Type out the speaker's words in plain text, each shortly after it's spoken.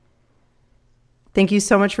Thank you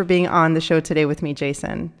so much for being on the show today with me,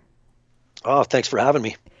 Jason. Oh, thanks for having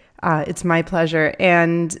me. It's my pleasure.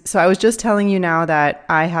 And so I was just telling you now that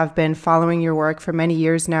I have been following your work for many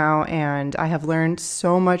years now, and I have learned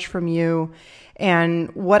so much from you.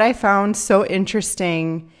 And what I found so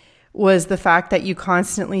interesting was the fact that you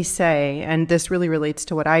constantly say, and this really relates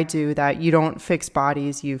to what I do, that you don't fix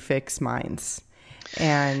bodies, you fix minds.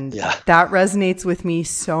 And that resonates with me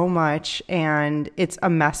so much. And it's a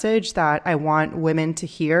message that I want women to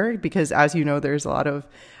hear because, as you know, there's a lot of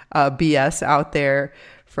BS out there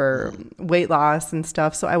for weight loss and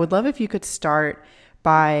stuff. So I would love if you could start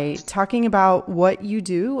by talking about what you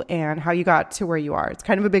do and how you got to where you are. It's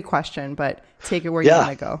kind of a big question, but take it where you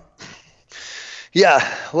want to go.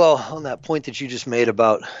 Yeah. Well, on that point that you just made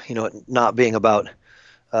about, it not being about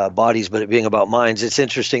bodies, but it being about minds, it's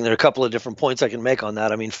interesting. There are a couple of different points I can make on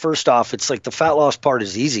that. I mean, first off, it's like the fat loss part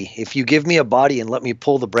is easy. If you give me a body and let me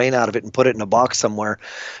pull the brain out of it and put it in a box somewhere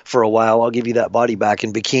for a while, I'll give you that body back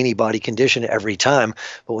in bikini body condition every time.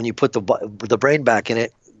 But when you put the brain back in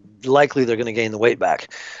it, likely they're going to gain the weight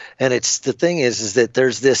back. And it's the thing is that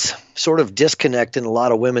there's this sort of disconnect in a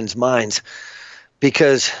lot of women's minds.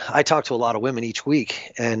 Because I talk to a lot of women each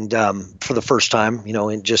week, and for the first time,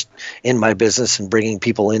 in my business and bringing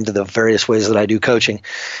people into the various ways that I do coaching,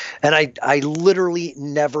 and I literally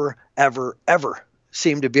never, ever, ever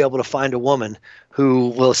seem to be able to find a woman who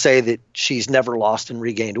will say that she's never lost and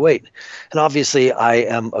regained weight. And obviously, I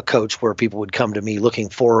am a coach where people would come to me looking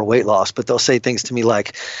for weight loss, but they'll say things to me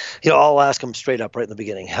like, I'll ask them straight up right in the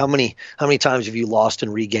beginning, how many times have you lost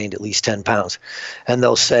and regained at least 10 pounds? And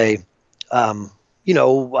they'll say,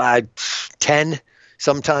 10,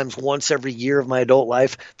 sometimes once every year of my adult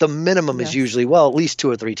life. The minimum is usually, at least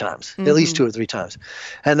 2 or 3 times, at least 2 or 3 times.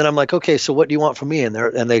 And then I'm like, okay, so what do you want from me? And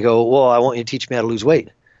they go, well, I want you to teach me how to lose weight.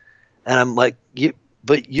 And I'm like,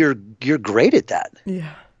 but you're great at that.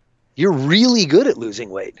 Yeah. You're really good at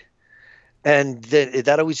losing weight. And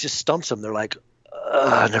that always just stumps them. They're like,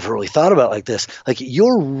 I never really thought about it like this. Like,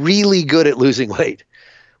 you're really good at losing weight.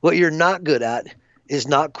 What you're not good at is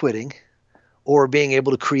not quitting or being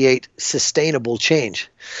able to create sustainable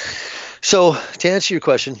change. So to answer your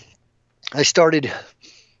question, I started,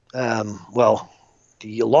 a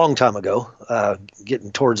long time ago,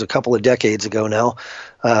 getting towards a couple of decades ago now,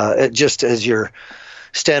 just as your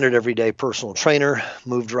standard everyday personal trainer,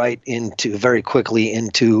 moved very quickly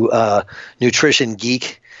into nutrition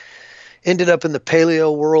geek. Ended up in the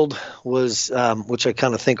paleo world, which I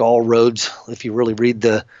kind of think all roads, if you really read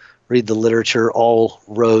the literature, all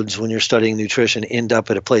roads when you're studying nutrition end up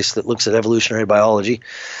at a place that looks at evolutionary biology.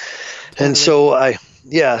 And so I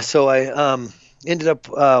ended up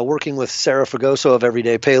working with Sarah Fragoso of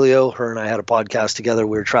Everyday Paleo. Her and I had a podcast together.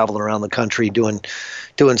 We were traveling around the country doing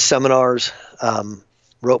seminars,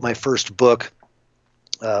 wrote my first book,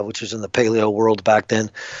 which was in the paleo world back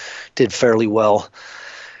then, did fairly well.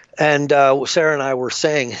 And Sarah and I were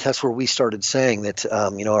saying, that's where we started saying that,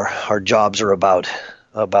 our jobs are about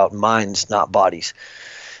minds, not bodies.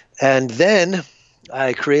 And then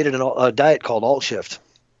I created a diet called Alt Shift,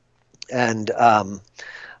 and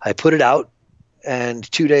I put it out. And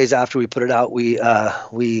 2 days after we put it out, we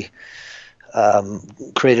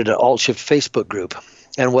created an Alt Shift Facebook group.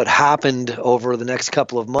 And what happened over the next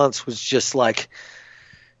couple of months was just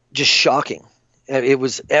shocking. It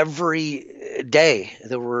was every day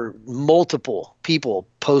there were multiple people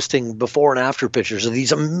posting before and after pictures of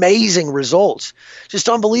these amazing results. Just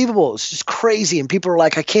unbelievable. It's just crazy. And people are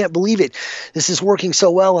like, I can't believe it. This is working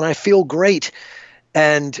so well and I feel great.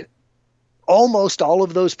 And almost all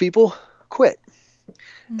of those people quit.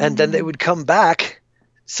 Mm-hmm. And then they would come back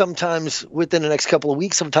sometimes within the next couple of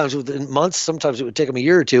weeks, sometimes within months, sometimes it would take them a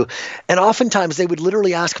year or two. And oftentimes they would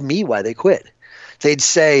literally ask me why they quit. They'd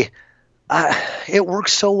say, it worked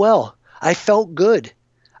so well. I felt good.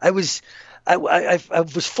 I was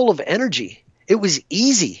full of energy. It was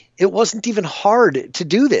easy. It wasn't even hard to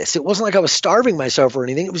do this. It wasn't like I was starving myself or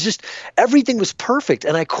anything. It was just everything was perfect.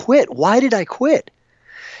 And I quit. Why did I quit?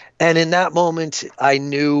 And in that moment, I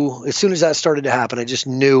knew, as soon as that started to happen, I just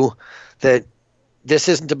knew that this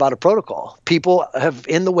isn't about a protocol. People have,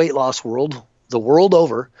 in the weight loss world, the world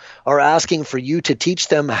over, are asking for you to teach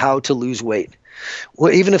them how to lose weight.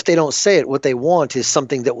 Well, even if they don't say it, what they want is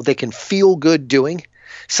something that they can feel good doing,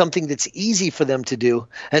 something that's easy for them to do,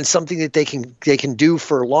 and something that they can do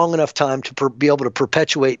for a long enough time to be able to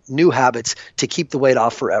perpetuate new habits to keep the weight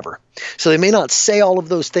off forever. So they may not say all of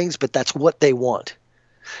those things, but that's what they want.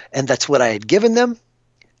 And that's what I had given them,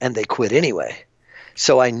 and they quit anyway.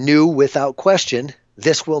 So I knew without question,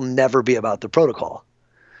 this will never be about the protocol.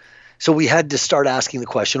 So we had to start asking the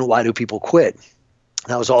question, why do people quit?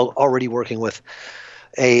 I was already working with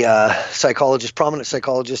a psychologist, prominent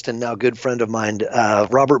psychologist, and now good friend of mine,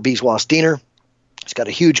 Robert Beeswax Diener. He's got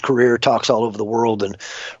a huge career, talks all over the world, and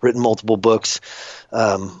written multiple books.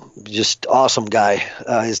 Just awesome guy.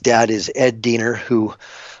 His dad is Ed Diener, who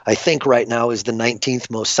I think right now is the 19th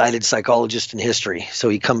most cited psychologist in history. So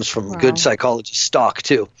he comes from good psychologist stock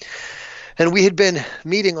too. And we had been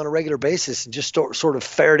meeting on a regular basis and just sort of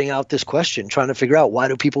ferreting out this question, trying to figure out, why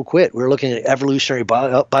do people quit? We were looking at evolutionary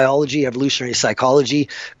biology, evolutionary psychology,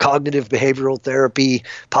 cognitive behavioral therapy,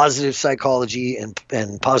 positive psychology,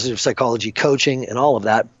 and positive psychology coaching, and all of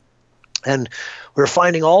that. And we're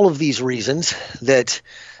finding all of these reasons that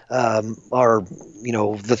are,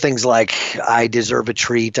 the things like I deserve a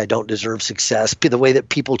treat, I don't deserve success. The way that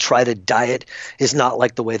people try to diet is not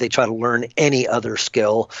like the way they try to learn any other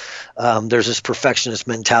skill. There's this perfectionist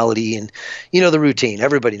mentality, and the routine.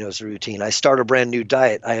 Everybody knows the routine. I start a brand new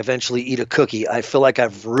diet. I eventually eat a cookie. I feel like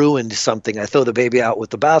I've ruined something. I throw the baby out with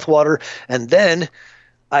the bathwater, and then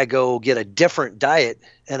I go get a different diet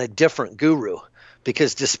and a different guru.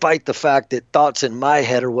 Because despite the fact that thoughts in my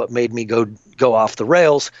head are what made me go off the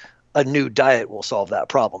rails, a new diet will solve that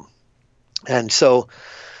problem. And so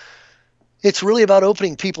it's really about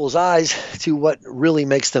opening people's eyes to what really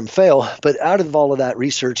makes them fail. But out of all of that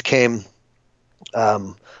research came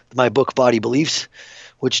my book, Body Beliefs,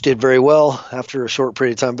 which did very well after a short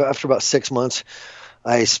period of time. But after about 6 months,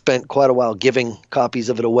 I spent quite a while giving copies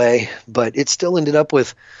of it away. But it still ended up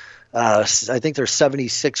with I think there's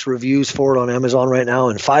 76 reviews for it on Amazon right now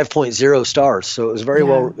and 5.0 stars. So it was very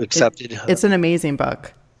well accepted. It's an amazing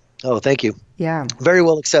book. Oh, thank you. Yeah. Very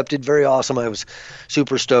well accepted. Very awesome. I was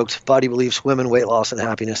super stoked. Body Beliefs, Women, Weight Loss, and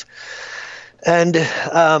Happiness. And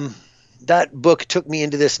that book took me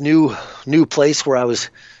into this new place where I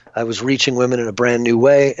was reaching women in a brand new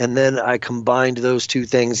way. And then I combined those two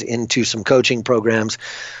things into some coaching programs,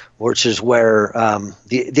 which is where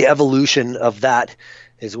the evolution of that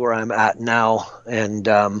is where I'm at now. And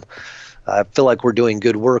I feel like we're doing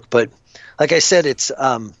good work. But like I said, it's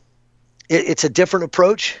a different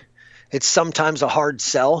approach. It's sometimes a hard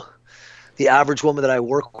sell. The average woman that I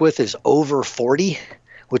work with is over 40,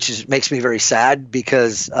 which makes me very sad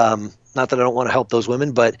because not that I don't want to help those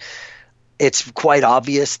women, but it's quite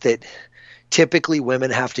obvious that typically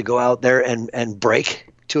women have to go out there and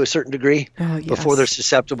break to a certain degree before they're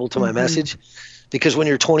susceptible to my message. Because when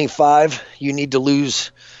you're 25, you need to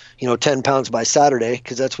lose, 10 pounds by Saturday,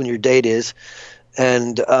 because that's when your date is.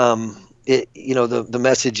 And, the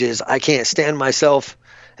message is, I can't stand myself.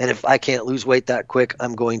 And if I can't lose weight that quick,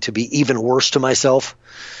 I'm going to be even worse to myself.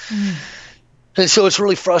 And so it's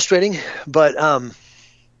really frustrating. But I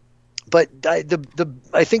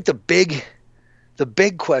think the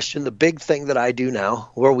big question, the big thing that I do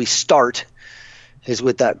now, where we start, is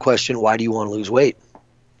with that question, why do you want to lose weight?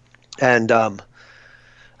 And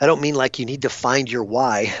I don't mean like you need to find your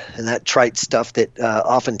why and that trite stuff that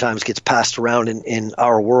oftentimes gets passed around in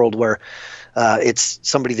our world, where it's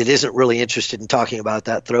somebody that isn't really interested in talking about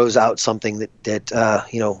that throws out something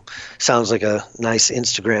that sounds like a nice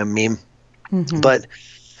Instagram meme. But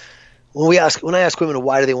when I ask women,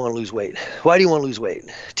 why do they want to lose weight? Why do you want to lose weight?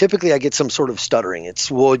 Typically I get some sort of stuttering. It's,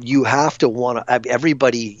 well, you have to want to,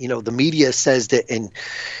 everybody, the media says that, and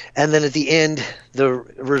then at the end, the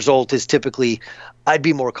result is typically, I'd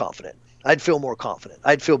be more confident. I'd feel more confident.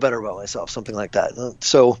 I'd feel better about myself, something like that.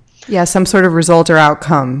 So some sort of result or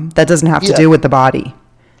outcome that doesn't have to do with the body.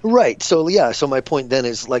 Right. So so my point then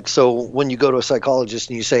is so when you go to a psychologist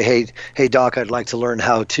and you say, hey doc, I'd like to learn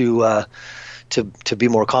how to be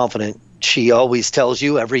more confident, she always tells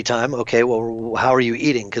you every time, okay, well, how are you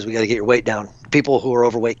eating? Because we got to get your weight down. People who are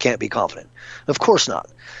overweight can't be confident. Of course not.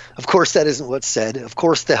 Of course, that isn't what's said. Of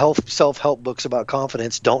course, the self-help books about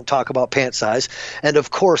confidence don't talk about pant size. And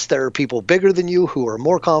of course, there are people bigger than you who are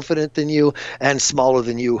more confident than you, and smaller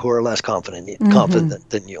than you who are less confident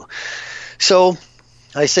than you. So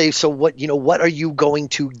I say, so what are you going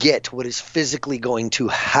to get? What is physically going to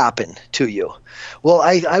happen to you? Well,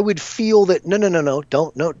 I would feel that, no,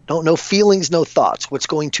 don't, no feelings, no thoughts. What's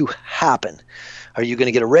going to happen? Are you going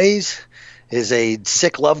to get a raise? Is a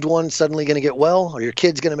sick loved one suddenly going to get well? Are your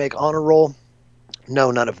kids going to make honor roll?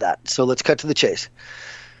 No, none of that. So let's cut to the chase.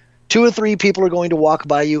 2 or 3 people are going to walk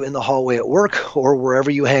by you in the hallway at work or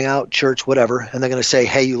wherever you hang out, church, whatever, and they're going to say,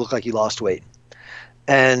 hey, you look like you lost weight.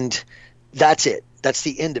 And that's it. That's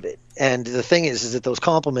the end of it. And the thing is that those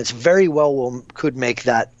compliments very well could make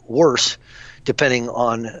that worse depending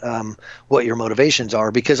on what your motivations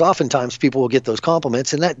are, because oftentimes people will get those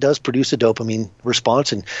compliments, and that does produce a dopamine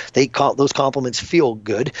response, and those compliments feel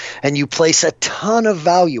good, and you place a ton of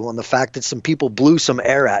value on the fact that some people blew some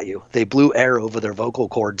air at you. They blew air over their vocal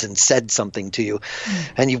cords and said something to you,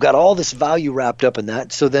 and you've got all this value wrapped up in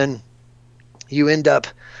that. So then you end up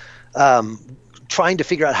trying to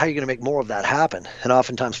figure out how you're going to make more of that happen. And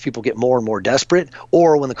oftentimes people get more and more desperate,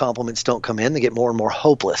 or when the compliments don't come in, they get more and more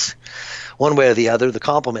hopeless. One way or the other, the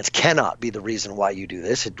compliments cannot be the reason why you do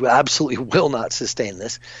this. It absolutely will not sustain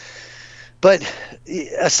this. But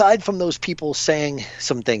aside from those people saying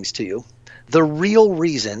some things to you, the real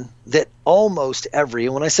reason that almost every,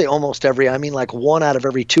 and when I say almost every, I mean like 1 out of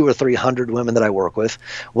every 200 or 300 women that I work with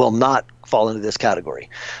will not fall into this category.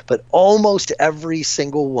 But almost every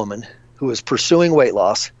single woman who is pursuing weight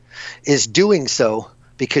loss is doing so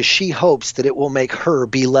because she hopes that it will make her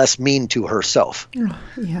be less mean to herself. Oh,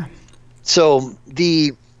 yeah. So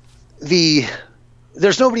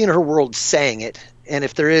there's nobody in her world saying it, and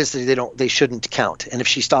if there is, they shouldn't count. And if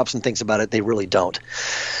she stops and thinks about it, they really don't.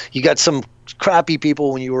 You got some crappy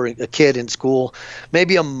people when you were a kid in school,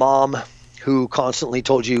 maybe a mom who constantly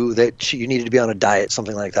told you that you needed to be on a diet,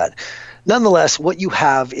 something like that. Nonetheless, what you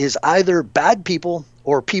have is either bad people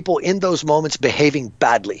or people in those moments behaving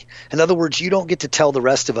badly. In other words, you don't get to tell the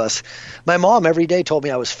rest of us. My mom every day told me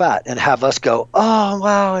I was fat, and have us go, oh,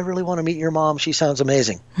 wow, I really want to meet your mom. She sounds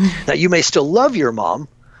amazing. Now, you may still love your mom,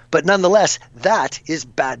 but nonetheless, that is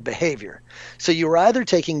bad behavior. So you're either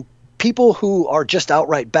taking people who are just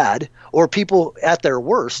outright bad or people at their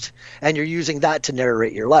worst, and you're using that to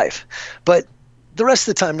narrate your life. But the rest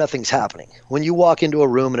of the time, nothing's happening. When you walk into a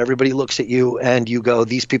room and everybody looks at you and you go,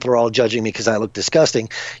 these people are all judging me because I look disgusting,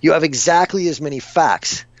 you have exactly as many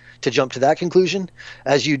facts to jump to that conclusion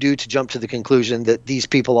as you do to jump to the conclusion that these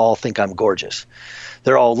people all think I'm gorgeous.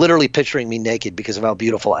 They're all literally picturing me naked because of how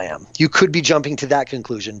beautiful I am. You could be jumping to that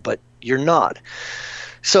conclusion, but you're not.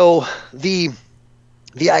 So the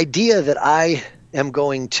idea that I'm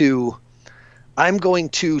going to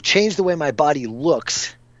change the way my body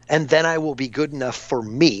looks, and then I will be good enough for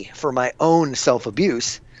me, for my own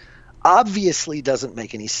self-abuse, obviously doesn't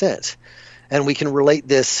make any sense. And we can relate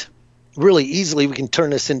this really easily. We can turn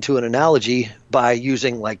this into an analogy by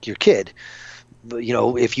using like your kid. You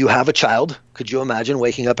know, if you have a child, could you imagine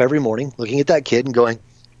waking up every morning, looking at that kid and going,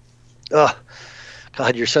 oh,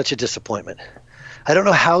 God, you're such a disappointment. I don't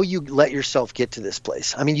know how you let yourself get to this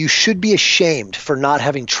place. I mean, you should be ashamed for not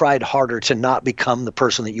having tried harder to not become the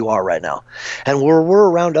person that you are right now. And where we're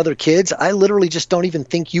around other kids, I literally just don't even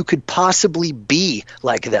think you could possibly be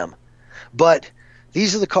like them. But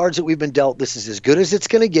these are the cards that we've been dealt. This is as good as it's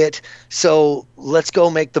going to get. So let's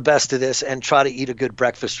go make the best of this and try to eat a good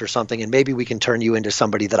breakfast or something. And maybe we can turn you into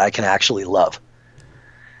somebody that I can actually love.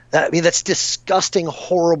 That's disgusting,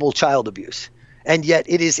 horrible child abuse. And yet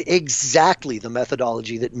it is exactly the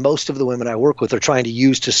methodology that most of the women I work with are trying to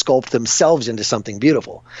use to sculpt themselves into something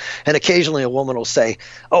beautiful. And occasionally a woman will say,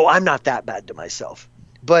 oh, I'm not that bad to myself.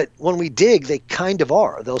 But when we dig, they kind of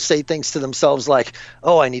are. They'll say things to themselves like,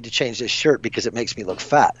 oh, I need to change this shirt because it makes me look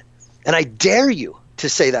fat. And I dare you to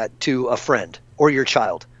say that to a friend or your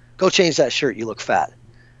child. Go change that shirt, you look fat.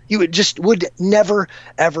 You would never,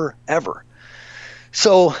 ever, ever.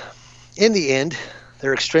 So in the end,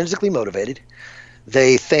 they're extrinsically motivated.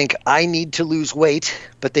 They think I need to lose weight,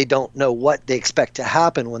 but they don't know what they expect to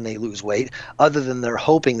happen when they lose weight, other than they're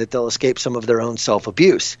hoping that they'll escape some of their own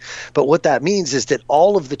self-abuse. But what that means is that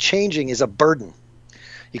all of the changing is a burden.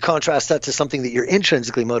 You contrast that to something that you're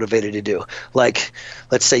intrinsically motivated to do. Like,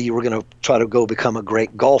 let's say you were going to try to go become a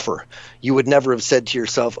great golfer. You would never have said to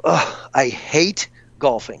yourself, oh, I hate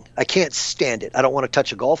golfing. I can't stand it. I don't want to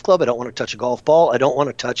touch a golf club. I don't want to touch a golf ball. I don't want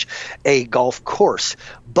to touch a golf course.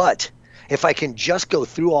 But if I can just go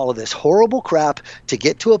through all of this horrible crap to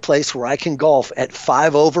get to a place where I can golf at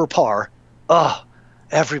 5 over par,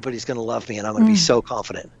 everybody's going to love me and I'm going to be so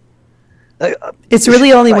confident. It's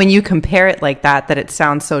really only when you compare it like that it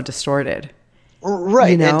sounds so distorted.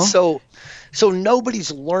 Right. You know? And so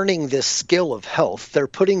nobody's learning this skill of health. They're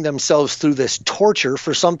putting themselves through this torture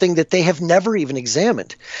for something that they have never even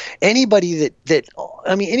examined. Anybody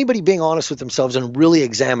anybody being honest with themselves and really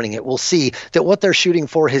examining it will see that what they're shooting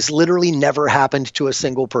for has literally never happened to a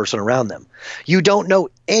single person around them. You don't know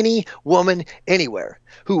any woman anywhere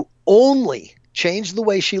who only changed the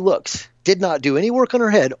way she looks, did not do any work on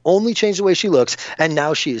her head, only changed the way she looks, and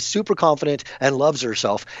now she is super confident and loves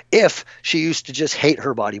herself if she used to just hate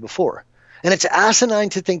her body before. And it's asinine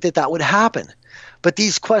to think that that would happen. But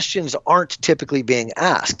these questions aren't typically being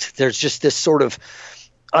asked. There's just this sort of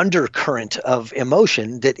undercurrent of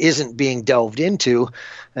emotion that isn't being delved into.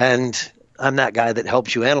 And I'm that guy that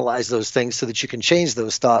helps you analyze those things so that you can change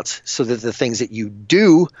those thoughts so that the things that you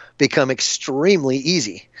do become extremely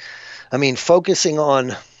easy. I mean, focusing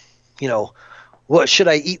on, what should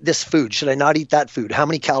I eat this food? Should I not eat that food? How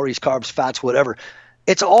many calories, carbs, fats, whatever?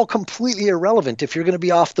 It's all completely irrelevant if you're going to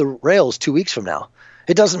be off the rails 2 weeks from now.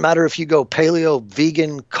 It doesn't matter if you go paleo,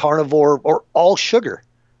 vegan, carnivore, or all sugar.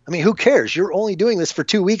 I mean, who cares? You're only doing this for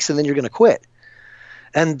 2 weeks and then you're going to quit.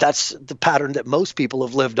 And that's the pattern that most people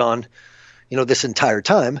have lived on, this entire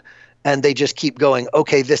time. And they just keep going,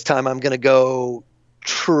 okay, this time I'm going to go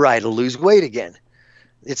try to lose weight again.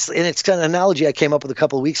 It's kind of an analogy I came up with a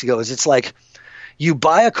couple of weeks ago. It's like you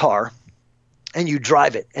buy a car and you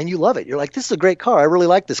drive it and you love it. You're like, this is a great car. I really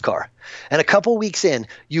like this car. And a couple of weeks in,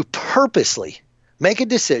 you purposely make a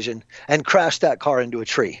decision and crash that car into a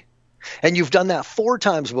tree. And you've done that 4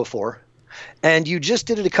 times before. And you just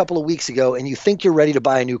did it a couple of weeks ago and you think you're ready to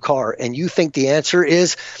buy a new car. And you think the answer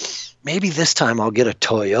is, maybe this time I'll get a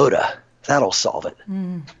Toyota. That'll solve it.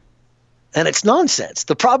 Mm. And it's nonsense.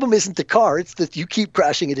 The problem isn't the car. It's that you keep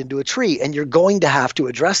crashing it into a tree. And you're going to have to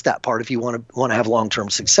address that part if you want to have long-term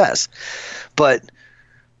success. But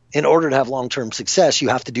in order to have long-term success, you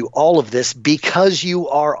have to do all of this because you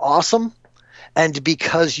are awesome and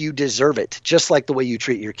because you deserve it, just like the way you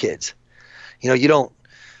treat your kids. You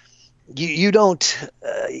don't,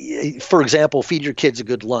 for example, feed your kids a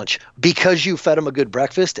good lunch because you fed them a good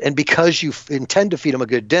breakfast and because you intend to feed them a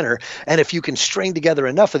good dinner. And if you can string together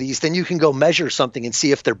enough of these, then you can go measure something and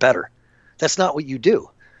see if they're better. That's not what you do.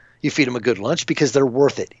 You feed them a good lunch because they're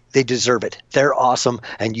worth it. They deserve it. They're awesome,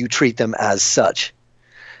 and you treat them as such.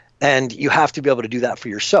 And you have to be able to do that for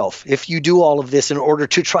yourself. If you do all of this in order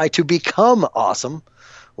to try to become awesome,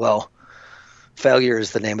 well, failure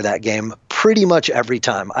is the name of that game pretty much every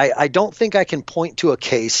time. I don't think I can point to a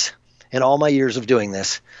case in all my years of doing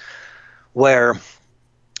this where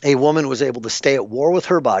a woman was able to stay at war with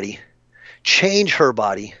her body, change her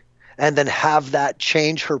body, and then have that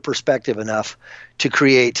change her perspective enough to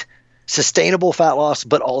create sustainable fat loss,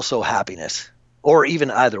 but also happiness, or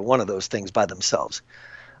even either one of those things by themselves.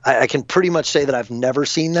 I can pretty much say that I've never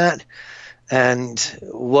seen that. And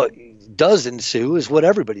what does ensue is what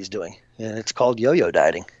everybody's doing. And it's called yo-yo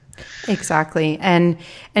dieting. Exactly. And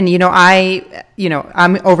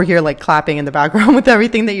I'm over here like clapping in the background with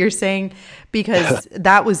everything that you're saying, because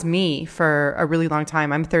that was me for a really long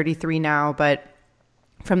time. I'm 33 now, but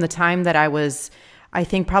from the time that I was, I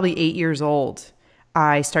think probably 8 years old,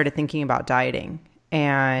 I started thinking about dieting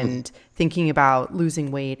and thinking about losing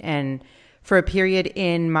weight. And for a period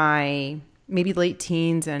in my maybe late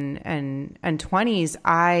teens and 20s,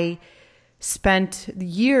 I spent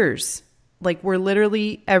years, like where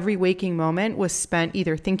literally every waking moment was spent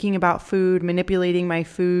either thinking about food, manipulating my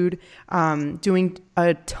food, doing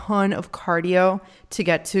a ton of cardio to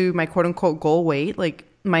get to my quote unquote goal weight. Like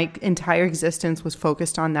my entire existence was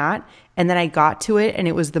focused on that. And then I got to it and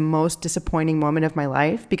it was the most disappointing moment of my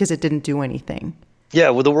life because it didn't do anything.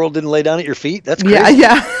 Yeah, well, the world didn't lay down at your feet. That's crazy.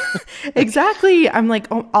 Yeah, exactly. I'm like,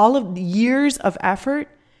 all of the years of effort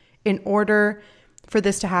in order for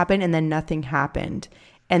this to happen, and then nothing happened.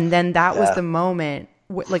 And then that was the moment,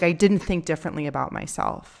 like I didn't think differently about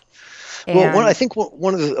myself. And I think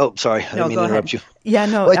one of the, I didn't mean to interrupt you. Yeah,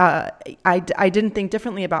 no, I didn't think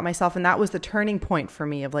differently about myself. And that was the turning point for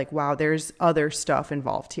me of like, wow, there's other stuff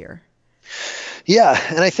involved here. Yeah.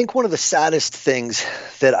 And I think one of the saddest things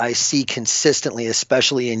that I see consistently,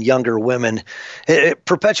 especially in younger women, it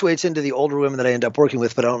perpetuates into the older women that I end up working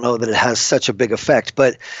with, but I don't know that it has such a big effect.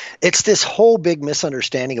 But it's this whole big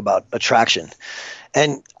misunderstanding about attraction.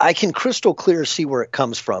 And I can crystal clear see where it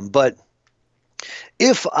comes from. But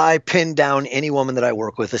if I pin down any woman that I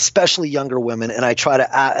work with, especially younger women, and I try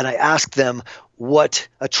to and I ask them what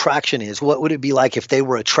attraction is, what would it be like if they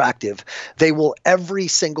were attractive, they will every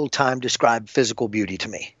single time describe physical beauty to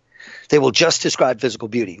me. They will just describe physical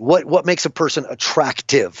beauty. What makes a person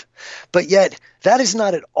attractive? But yet that is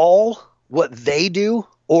not at all what they do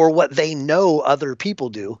or what they know other people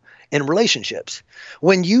do in relationships.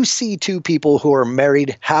 When you see two people who are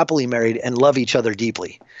married, happily married, and love each other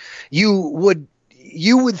deeply, you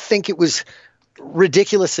would think it was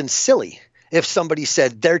ridiculous and silly if somebody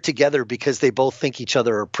said they're together because they both think each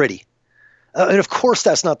other are pretty. And of course,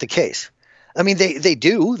 that's not the case. I mean, they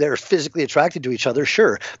do. They're physically attracted to each other,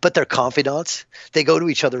 sure, but they're confidants. They go to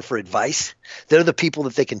each other for advice. They're the people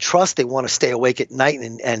that they can trust. They want to stay awake at night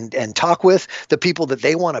and talk with. The people that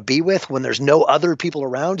they want to be with when there's no other people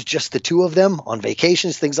around, just the two of them on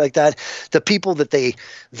vacations, things like that. The people that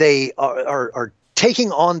they are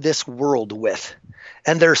taking on this world with.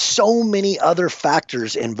 And there's so many other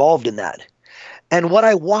factors involved in that. And what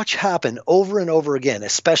I watch happen over and over again,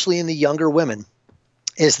 especially in the younger women,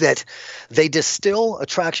 is that they distill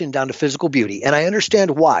attraction down to physical beauty. And I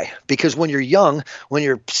understand why, because when you're young, when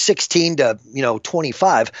you're 16 to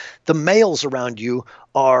 25, the males around you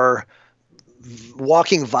are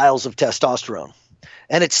walking vials of testosterone.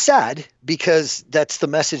 And it's sad because that's the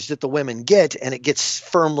message that the women get, and it gets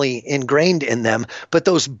firmly ingrained in them. But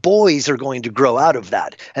those boys are going to grow out of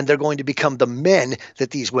that, and they're going to become the men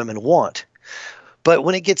that these women want. But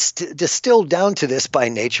when it gets distilled down to this by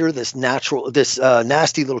nature, this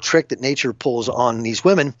nasty little trick that nature pulls on these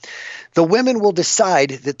women, the women will decide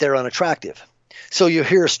that they're unattractive. So you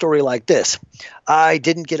hear a story like this: I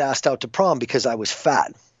didn't get asked out to prom because I was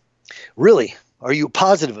fat. Really? Are you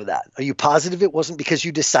positive of that? Are you positive it wasn't because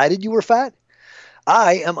you decided you were fat?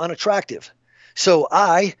 I am unattractive, so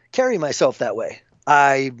I carry myself that way.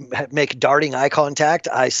 I make darting eye contact.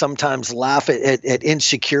 I sometimes laugh at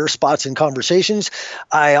insecure spots in conversations.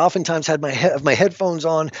 I oftentimes had my headphones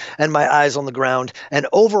on and my eyes on the ground. And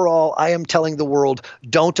overall, I am telling the world,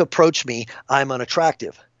 don't approach me. I'm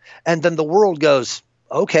unattractive. And then the world goes,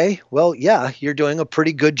 okay, well, yeah, you're doing a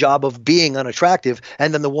pretty good job of being unattractive.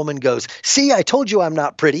 And then the woman goes, see, I told you I'm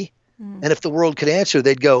not pretty. And if the world could answer,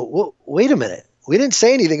 they'd go, well, wait a minute. We didn't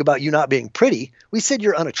say anything about you not being pretty. We said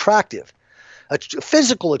you're unattractive. A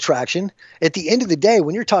physical attraction, at the end of the day,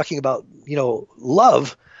 when you're talking about,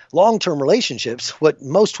 love, long-term relationships, what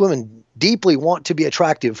most women deeply want to be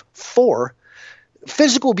attractive for,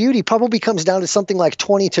 physical beauty probably comes down to something like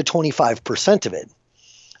 20 to 25% of it.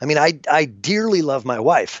 I mean, I dearly love my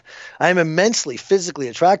wife. I am immensely physically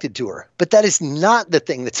attracted to her, but that is not the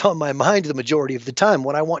thing that's on my mind the majority of the time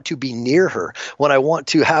when I want to be near her, when I want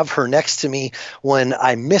to have her next to me, when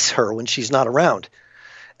I miss her, when she's not around.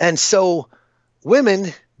 And so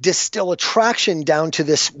women distill attraction down to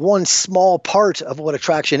this one small part of what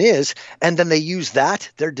attraction is, and then they use that,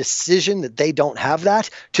 their decision that they don't have that,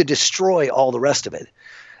 to destroy all the rest of it.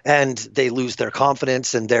 And they lose their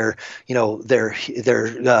confidence and their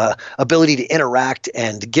ability to interact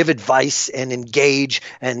and give advice and engage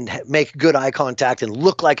and make good eye contact and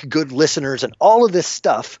look like good listeners and all of this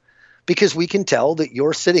stuff, because we can tell that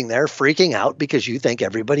you're sitting there freaking out because you think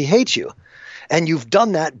everybody hates you. And you've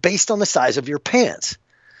done that based on the size of your pants.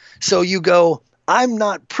 So you go, I'm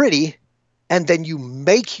not pretty, and then you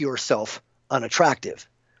make yourself unattractive.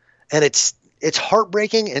 And it's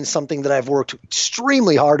heartbreaking and something that I've worked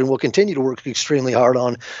extremely hard and will continue to work extremely hard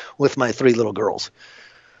on with my 3 little girls.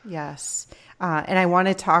 Yes. And I want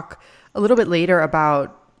to talk a little bit later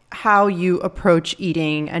about how you approach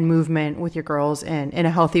eating and movement with your girls in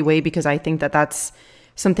a healthy way, because I think that that's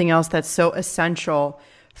something else that's so essential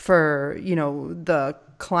for, the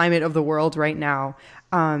climate of the world right now.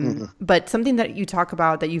 But something that you talk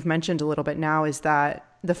about that you've mentioned a little bit now is that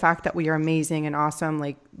the fact that we are amazing and awesome,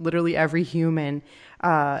 like literally every human,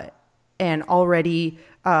 and already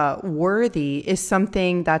worthy is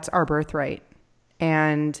something that's our birthright.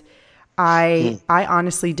 And I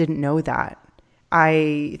honestly didn't know that.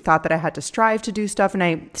 I thought that I had to strive to do stuff. And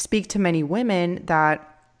I speak to many women that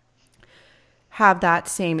have that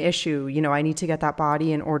same issue. I need to get that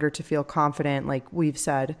body in order to feel confident, like we've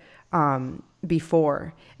said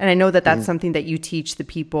before. And I know that that's something that you teach the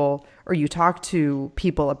people, or you talk to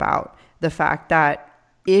people about, the fact that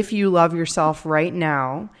if you love yourself right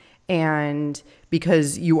now, and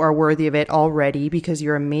because you are worthy of it already, because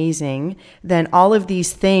you're amazing, then all of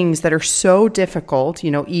these things that are so difficult,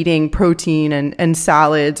 eating protein and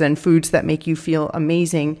salads and foods that make you feel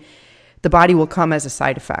amazing, the body will come as a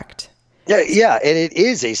side effect. Yeah, and it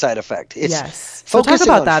is a side effect. Yes. So talk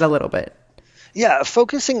about that a little bit. Yeah,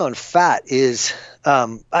 focusing on fat is,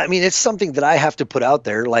 it's something that I have to put out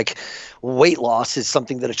there. Like, weight loss is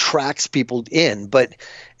something that attracts people in, but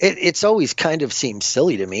it's always kind of seems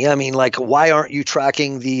silly to me. I mean, like, why aren't you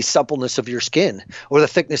tracking the suppleness of your skin, or the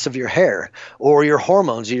thickness of your hair, or your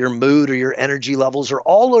hormones, or your mood, or your energy levels, or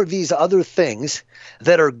all of these other things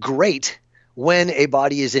that are great when a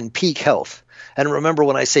body is in peak health? And remember,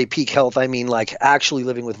 when I say peak health, I mean like actually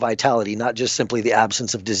living with vitality, not just simply the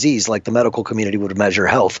absence of disease like the medical community would measure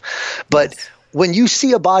health. But when you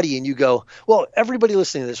see a body and you go, well, everybody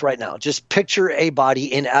listening to this right now, just picture a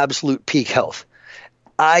body in absolute peak health.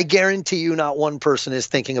 I guarantee you not one person is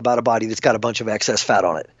thinking about a body that's got a bunch of excess fat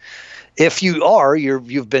on it. If you are,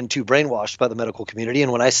 you've been too brainwashed by the medical community.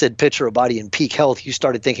 And when I said picture a body in peak health, you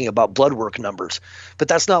started thinking about blood work numbers. But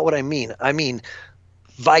that's not what I mean. I mean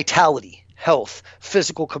vitality. Health,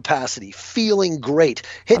 physical capacity, feeling great,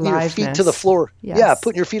 hitting your feet to the floor. Yes. Yeah,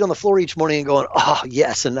 putting your feet on the floor each morning and going, oh,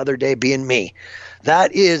 yes, another day being me.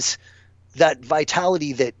 That is that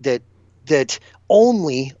vitality that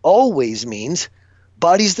only always means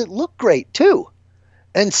bodies that look great too.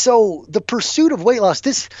 And so the pursuit of weight loss,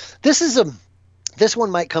 this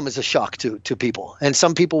one might come as a shock to people. And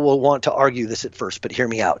some people will want to argue this at first, but hear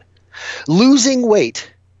me out. Losing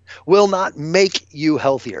weight will not make you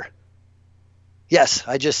healthier. Yes,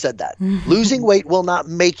 I just said that. Losing weight will not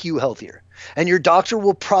make you healthier. And your doctor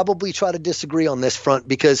will probably try to disagree on this front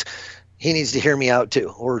because he needs to hear me out too,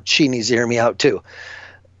 or she needs to hear me out too.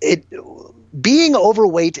 Being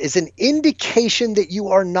overweight is an indication that you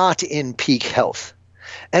are not in peak health.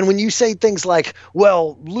 And when you say things like,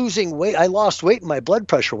 well, losing weight, I lost weight and my blood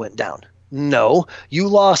pressure went down. No, you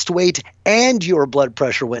lost weight and your blood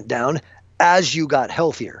pressure went down as you got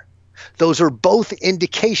healthier. Those are both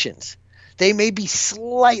indications. They may be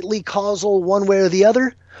slightly causal one way or the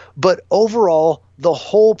other, but overall, the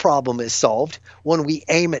whole problem is solved when we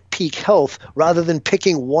aim at peak health rather than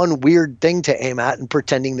picking one weird thing to aim at and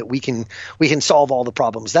pretending that we can solve all the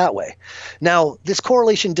problems that way. Now, this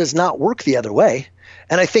correlation does not work the other way.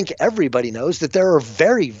 And I think everybody knows that there are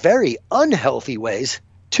very, very unhealthy ways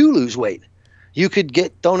to lose weight. You could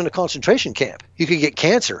get thrown in a concentration camp. You could get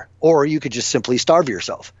cancer, or you could just simply starve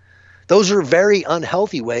yourself. Those are very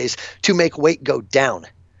unhealthy ways to make weight go down.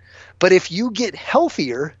 But if you get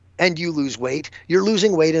healthier and you lose weight, you're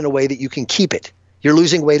losing weight in a way that you can keep it. You're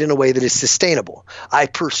losing weight in a way that is sustainable. I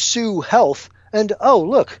pursue health and, oh,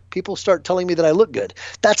 look, people start telling me that I look good.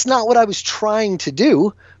 That's not what I was trying to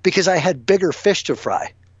do because I had bigger fish to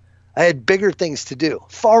fry. I had bigger things to do,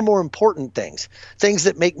 far more important things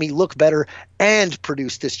that make me look better and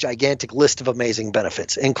produce this gigantic list of amazing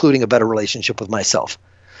benefits, including a better relationship with myself.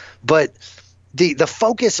 But the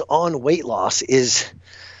focus on weight loss is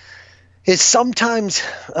sometimes,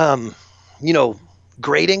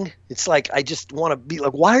 grating. It's like, I just want to be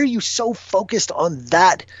like, why are you so focused on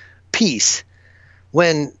that piece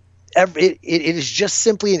when it is just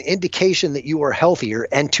simply an indication that you are healthier,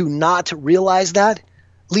 and to not realize that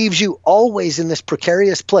leaves you always in this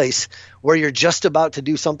precarious place where you're just about to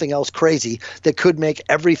do something else crazy that could make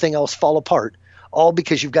everything else fall apart, all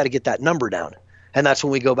because you've got to get that number down. And that's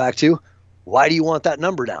when we go back to, why do you want that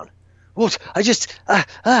number down? Well, I just,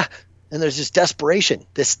 and there's this desperation.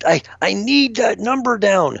 I need that number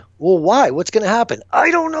down. Well, why? What's going to happen?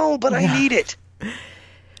 I don't know, but I need it.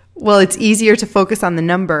 Well, it's easier to focus on the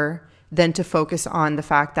number than to focus on the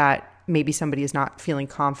fact that maybe somebody is not feeling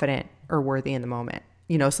confident or worthy in the moment.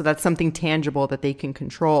 So that's something tangible that they can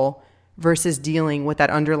control versus dealing with that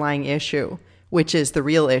underlying issue, which is the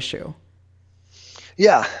real issue.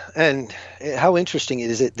 Yeah. And how interesting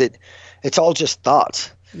is it that it's all just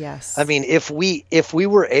thoughts? Yes. I mean, if we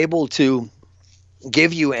were able to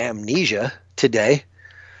give you amnesia today,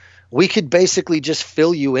 we could basically just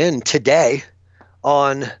fill you in today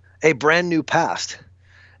on a brand new past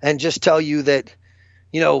and just tell you that,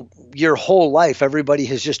 your whole life, everybody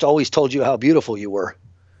has just always told you how beautiful you were.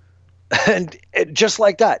 And just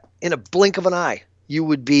like that, in a blink of an eye, you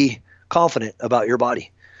would be confident about your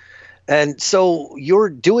body. And so you're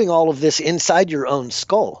doing all of this inside your own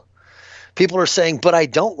skull. People are saying, but I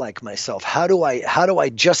don't like myself. How do I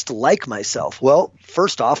just like myself? Well,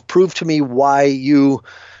 first off, prove to me why you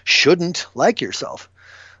shouldn't like yourself.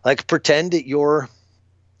 Like, pretend that you're,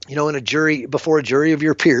 before a jury of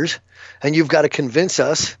your peers, and you've got to convince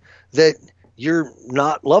us that you're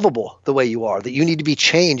not lovable the way you are, that you need to be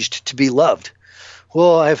changed to be loved.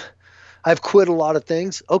 Well, I've quit a lot of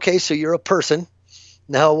things. Okay, so you're a person.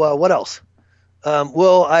 Now, what else?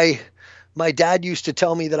 My dad used to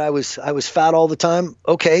tell me that I was fat all the time.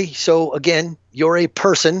 Okay, so again, you're a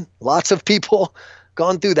person. Lots of people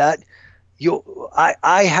gone through that.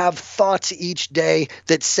 I have thoughts each day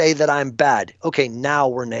that say that I'm bad. Okay, now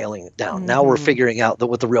we're nailing it down. Mm-hmm. Now we're figuring out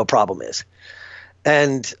what the real problem is.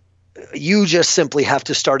 And you just simply have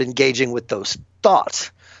to start engaging with those thoughts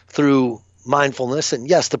through mindfulness. And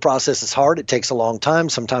yes, the process is hard. It takes a long time.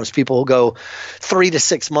 Sometimes people will go 3 to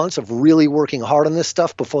 6 months of really working hard on this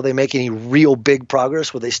stuff before they make any real big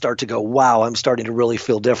progress, where they start to go, wow, I'm starting to really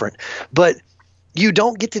feel different. But you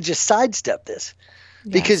don't get to just sidestep this.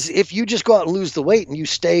 Yes. Because if you just go out and lose the weight and you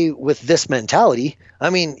stay with this mentality, I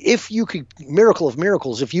mean, if you could, miracle of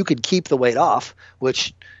miracles, if you could keep the weight off,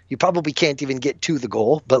 which you probably can't even get to the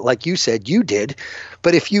goal, but like you said, you did.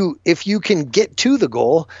 But if you can get to the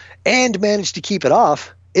goal and manage to keep it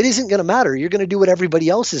off, it isn't going to matter. You're going to do what everybody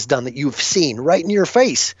else has done that you've seen right in your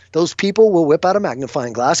face. Those people will whip out a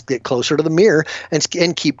magnifying glass, get closer to the mirror,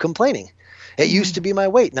 and keep complaining. It used to be my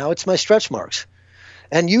weight. Now it's my stretch marks.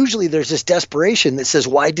 And usually there's this desperation that says,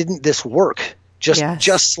 why didn't this work?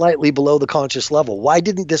 Just slightly below the conscious level. Why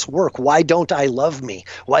didn't this work? Why don't I love me?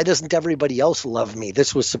 Why doesn't everybody else love me?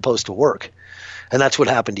 This was supposed to work. And that's what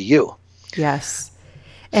happened to you. Yes.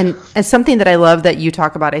 And something that I love that you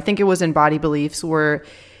talk about, I think it was in Body Beliefs, were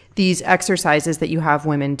these exercises that you have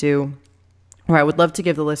women do, where I would love to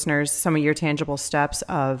give the listeners some of your tangible steps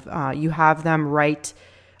of you have them write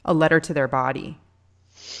a letter to their body.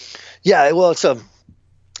 Yeah, well,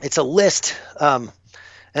 it's a list. And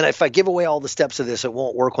if I give away all the steps of this, it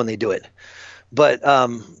won't work when they do it. But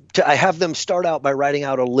I have them start out by writing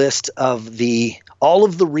out a list of all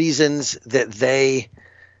of the reasons that they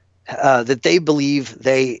believe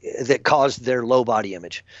that caused their low body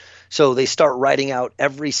image. So they start writing out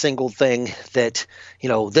every single thing that,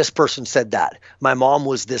 this person said that. My mom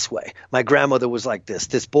was this way. My grandmother was like this.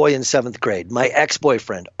 This boy in 7th grade, my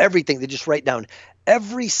ex-boyfriend, everything. They just write down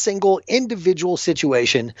every single individual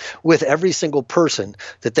situation with every single person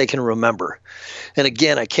that they can remember. And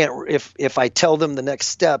again, I can't, if I tell them the next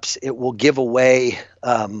steps, it will give away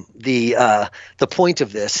the point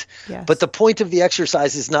of this. Yes. But the point of the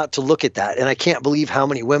exercise is not to look at that. And I can't believe how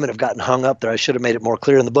many women have gotten hung up there. I should have made it more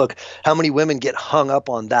clear in the book. How many women get hung up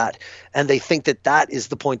on that, and they think that that is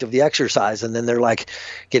the point of the exercise. And then they're like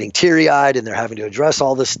getting teary-eyed and they're having to address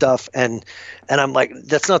all this stuff. And I'm like,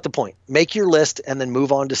 that's not the point. Make your list and then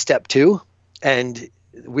move on to step 2. And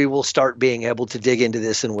we will start being able to dig into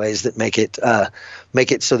this in ways that make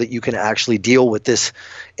it so that you can actually deal with this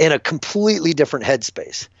in a completely different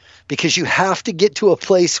headspace, because you have to get to a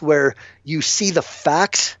place where you see the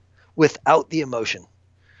facts without the emotion.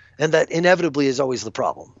 And that inevitably is always the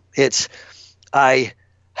problem. I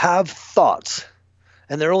have thoughts,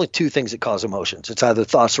 and there are only 2 things that cause emotions. It's either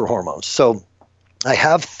thoughts or hormones. So I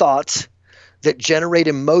have thoughts that generate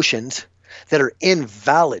emotions that are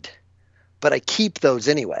invalid, but I keep those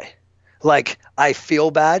anyway. Like, I feel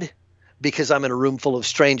bad because I'm in a room full of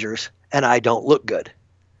strangers and I don't look good.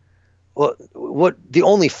 Well, the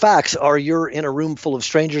only facts are you're in a room full of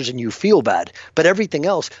strangers and you feel bad, but everything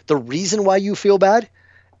else, the reason why you feel bad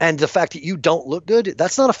and the fact that you don't look good,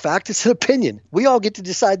 that's not a fact, it's an opinion. We all get to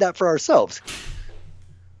decide that for ourselves.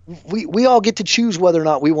 We all get to choose whether or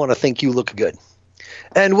not we want to think you look good.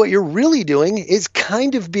 And what you're really doing is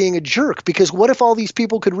kind of being a jerk, because what if all these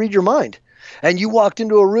people could read your mind and you walked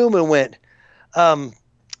into a room and went, I'm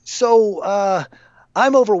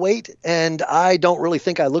overweight and I don't really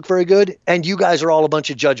think I look very good, and you guys are all a bunch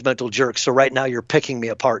of judgmental jerks. So right now you're picking me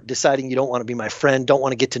apart, deciding you don't want to be my friend, don't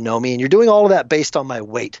want to get to know me, and you're doing all of that based on my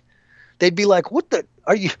weight. They'd be like, we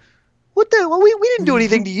didn't do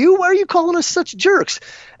anything to you. Why are you calling us such jerks?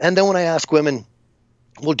 And then when I ask women,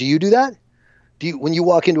 well, do you do that? When you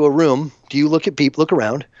walk into a room, do you look at people, look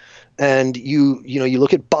around, and you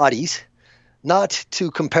look at bodies, not to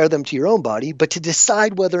compare them to your own body, but to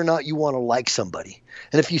decide whether or not you want to like somebody.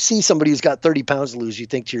 And if you see somebody who's got 30 pounds to lose, you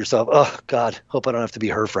think to yourself, oh God, hope I don't have to be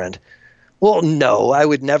her friend. Well, no, I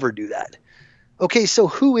would never do that. Okay, so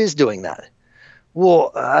who is doing that?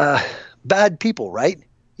 Well, bad people, right?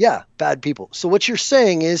 Yeah, bad people. So what you're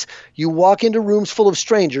saying is you walk into rooms full of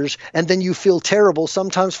strangers and then you feel terrible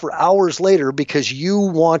sometimes for hours later because you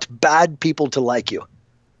want bad people to like you.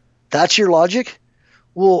 That's your logic?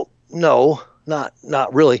 Well, no, not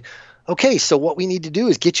really. Okay, so what we need to do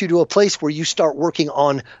is get you to a place where you start working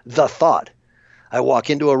on the thought. I walk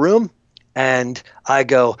into a room and I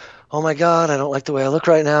go, oh my God, I don't like the way I look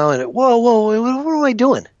right now. And whoa, what am I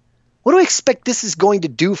doing? What do I expect this is going to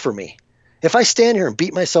do for me? If I stand here and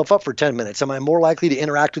beat myself up for 10 minutes, am I more likely to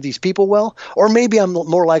interact with these people well? Or maybe I'm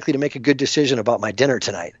more likely to make a good decision about my dinner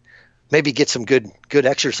tonight. Maybe get some good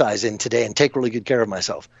exercise in today and take really good care of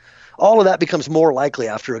myself. All of that becomes more likely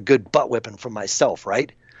after a good butt whipping from myself,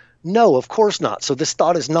 right? No, of course not. So this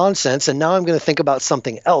thought is nonsense, and now I'm going to think about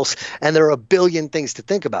something else, and there are a billion things to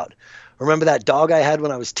think about. Remember that dog I had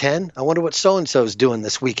when I was 10? I wonder what so-and-so is doing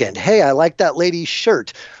this weekend. Hey, I like that lady's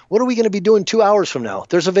shirt. What are we going to be doing 2 hours from now?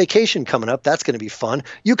 There's a vacation coming up. That's going to be fun.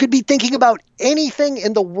 You could be thinking about anything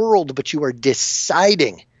in the world, but you are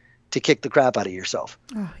deciding to kick the crap out of yourself.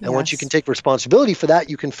 Oh, yes. And once you can take responsibility for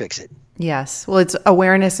that, you can fix it. Yes. Well, it's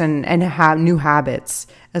awareness and new habits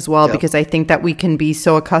as well, yep. Because I think that we can be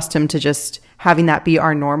so accustomed to just having that be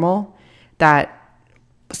our normal that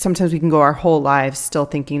sometimes we can go our whole lives still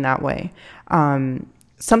thinking that way.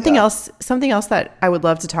 Something else that I would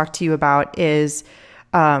love to talk to you about is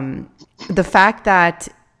the fact that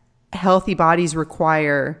healthy bodies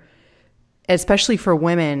require, especially for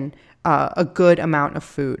women, a good amount of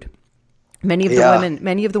food. Many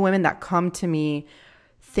of the women that come to me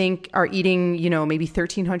are eating, maybe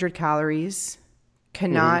 1,300 calories,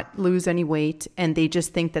 cannot lose any weight, and they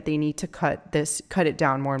just think that they need to cut it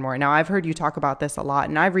down more and more. Now, I've heard you talk about this a lot,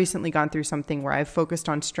 and I've recently gone through something where I've focused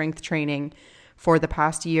on strength training for the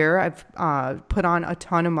past year. I've put on a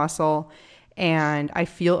ton of muscle, and I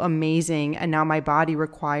feel amazing. And now my body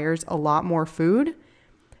requires a lot more food,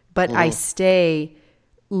 but I stay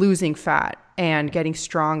losing fat and getting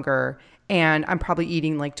stronger. And I'm probably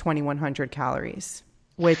eating like 2,100 calories,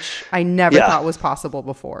 which I never thought was possible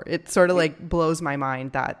before. It sort of like blows my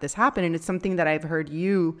mind that this happened. And it's something that I've heard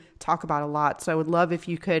you talk about a lot. So I would love if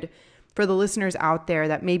you could, for the listeners out there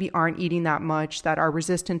that maybe aren't eating that much, that are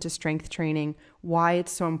resistant to strength training, why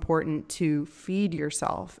it's so important to feed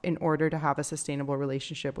yourself in order to have a sustainable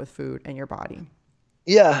relationship with food and your body.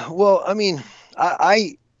 Yeah. Well, I mean,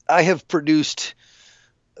 I have produced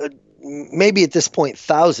maybe at this point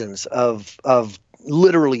thousands of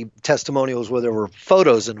literally testimonials where there were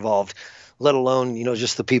photos involved, let alone,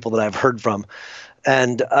 just the people that I've heard from.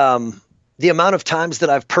 And the amount of times that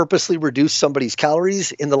I've purposely reduced somebody's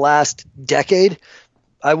calories in the last decade,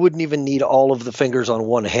 I wouldn't even need all of the fingers on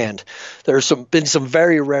one hand. There's been some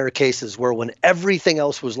very rare cases where when everything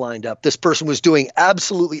else was lined up, this person was doing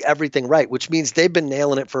absolutely everything right, which means they've been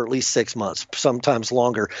nailing it for at least 6 months, sometimes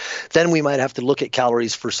longer. Then we might have to look at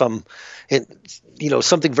calories for something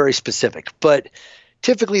very specific. But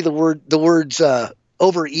typically the words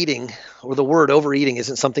overeating, or the word overeating,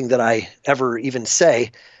 isn't something that I ever even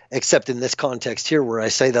say, except in this context here where I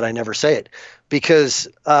say that I never say it, because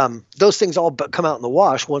those things all come out in the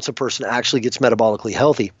wash once a person actually gets metabolically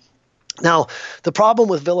healthy. Now, the problem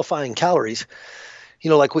with vilifying calories,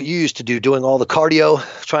 like what you used to do, doing all the cardio,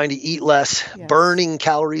 trying to eat less, burning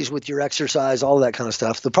calories with your exercise, all of that kind of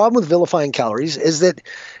stuff. The problem with vilifying calories is that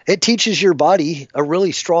it teaches your body a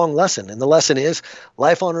really strong lesson. And the lesson is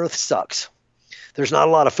life on Earth sucks. There's not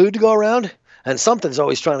a lot of food to go around, and something's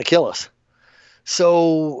always trying to kill us.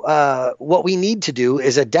 So what we need to do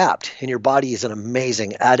is adapt, and your body is an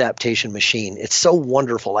amazing adaptation machine. It's so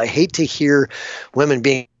wonderful. I hate to hear women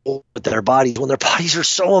being with their bodies when their bodies are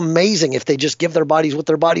so amazing if they just give their bodies what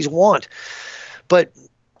their bodies want. But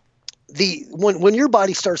when your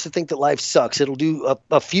body starts to think that life sucks, it'll do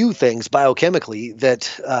a few things biochemically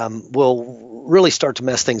that will really start to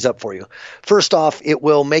mess things up for you. First off, it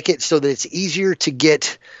will make it so that it's easier to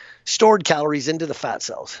get stored calories into the fat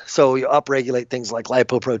cells. So you upregulate things like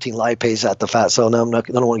lipoprotein lipase at the fat cell. Now, I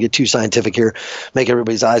don't want to get too scientific here, make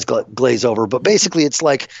everybody's eyes glaze over. But basically, it's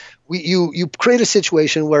like you create a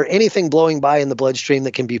situation where anything blowing by in the bloodstream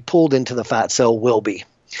that can be pulled into the fat cell will be.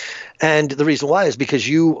 And the reason why is because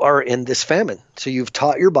you are in this famine. So you've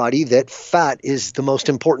taught your body that fat is the most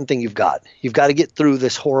important thing you've got. You've got to get through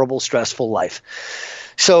this horrible, stressful life.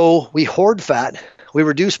 So we hoard fat. We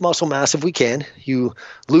reduce muscle mass if we can. You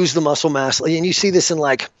lose the muscle mass. And you see this in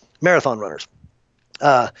like marathon runners.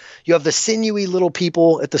 You have the sinewy little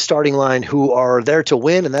people at the starting line who are there to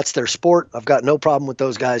win, and that's their sport. I've got no problem with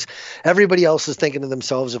those guys. Everybody else is thinking to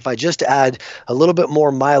themselves, if I just add a little bit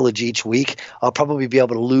more mileage each week, I'll probably be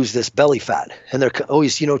able to lose this belly fat. And they're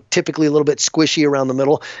always, typically a little bit squishy around the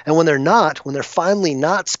middle. And when they're finally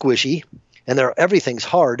not squishy and everything's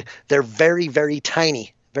hard, they're very, very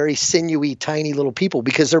tiny. Very sinewy, tiny little people,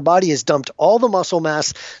 because their body has dumped all the muscle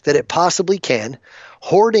mass that it possibly can,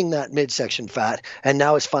 hoarding that midsection fat, and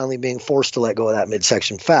now it's finally being forced to let go of that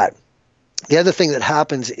midsection fat. The other thing that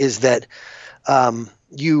happens is that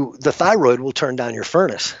the thyroid will turn down your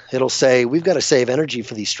furnace. It'll say, we've got to save energy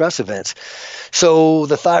for these stress events. So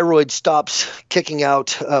the thyroid stops kicking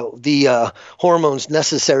out the hormones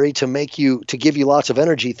necessary to give you lots of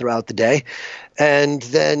energy throughout the day. And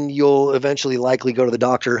then you'll eventually likely go to the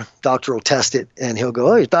doctor. Doctor will test it, and he'll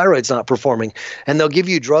go, oh, your thyroid's not performing. And they'll give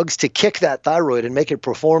you drugs to kick that thyroid and make it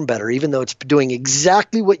perform better, even though it's doing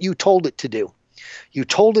exactly what you told it to do. You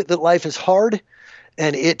told it that life is hard,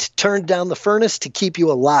 and it turned down the furnace to keep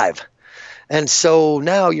you alive. And so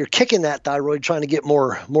now you're kicking that thyroid, trying to get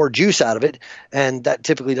more juice out of it. And that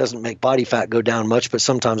typically doesn't make body fat go down much, but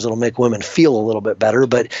sometimes it'll make women feel a little bit better.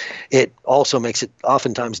 But it also makes it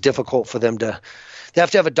oftentimes difficult for them they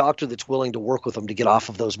have to have a doctor that's willing to work with them to get off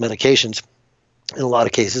of those medications. In a lot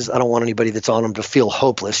of cases, I don't want anybody that's on them to feel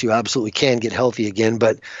hopeless. You absolutely can get healthy again.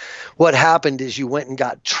 But what happened is you went and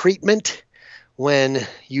got treatment when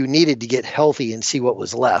you needed to get healthy and see what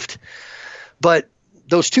was left. But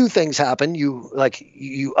those two things happen. You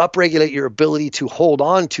upregulate your ability to hold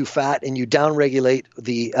on to fat, and you downregulate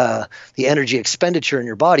the energy expenditure in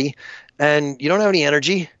your body, and you don't have any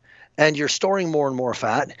energy, and you're storing more and more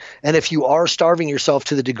fat. And if you are starving yourself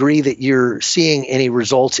to the degree that you're seeing any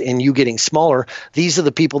results in you getting smaller, these are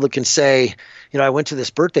the people that can say, I went to this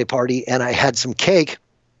birthday party and I had some cake,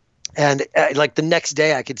 And like the next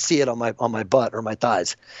day I could see it on my butt or my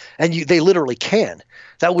thighs. And they literally can.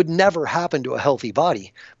 That would never happen to a healthy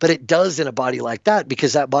body, but it does in a body like that,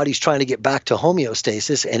 because that body's trying to get back to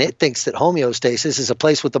homeostasis, and it thinks that homeostasis is a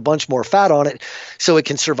place with a bunch more fat on it so it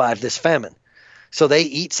can survive this famine. So they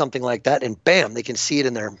eat something like that, and bam, they can see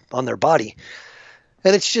it on their body.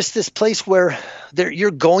 And it's just this place where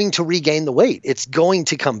you're going to regain the weight. It's going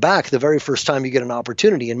to come back the very first time you get an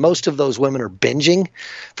opportunity. And most of those women are binging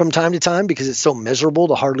from time to time because it's so miserable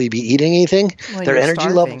to hardly be eating anything. Well, their energy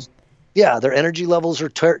starving. levels, yeah, their energy levels are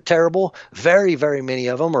terrible. Very, very many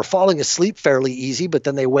of them are falling asleep fairly easy, but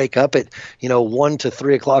then they wake up at 1 to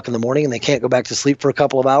 3 o'clock in the morning and they can't go back to sleep for a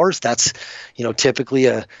couple of hours. That's typically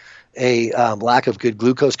a lack of good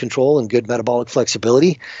glucose control and good metabolic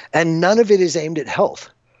flexibility, and none of it is aimed at health.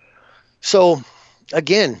 So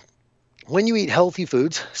again, when you eat healthy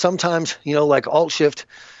foods, sometimes, like Alt Shift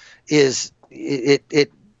is,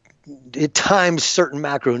 it times certain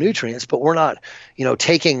macronutrients, but we're not,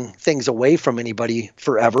 taking things away from anybody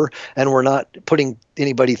forever, and we're not putting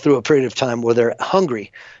anybody through a period of time where they're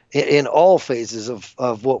hungry. In all phases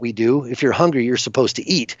of what we do, if you're hungry, you're supposed to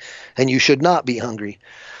eat, and you should not be hungry.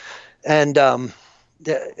 And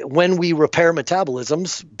when we repair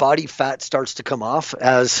metabolisms, body fat starts to come off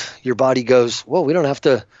as your body goes, well, we don't have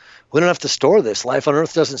to store this. Life on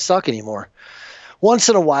Earth doesn't suck anymore. Once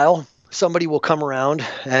in a while, somebody will come around,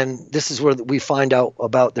 and this is where we find out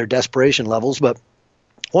about their desperation levels. But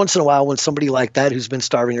once in a while, when somebody like that, who's been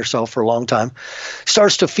starving herself for a long time,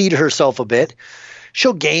 starts to feed herself a bit,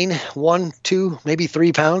 she'll gain 1, 2, maybe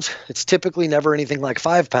 3 pounds. It's typically never anything like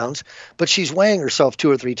 5 pounds, but she's weighing herself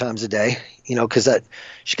 2 or 3 times a day, because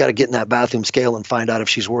she's got to get in that bathroom scale and find out if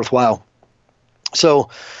she's worthwhile. So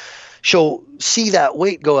she'll see that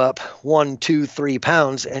weight go up 1, 2, 3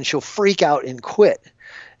 pounds, and she'll freak out and quit.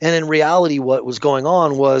 And in reality, what was going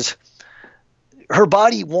on was her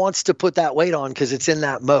body wants to put that weight on because it's in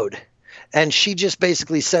that mode. And she just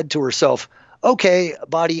basically said to herself, okay,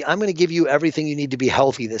 body, I'm going to give you everything you need to be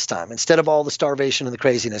healthy this time. Instead of all the starvation and the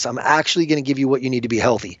craziness, I'm actually going to give you what you need to be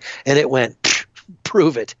healthy. And it went,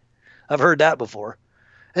 prove it. I've heard that before.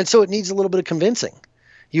 And so it needs a little bit of convincing.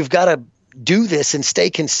 You've got to do this and stay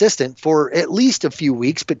consistent for at least a few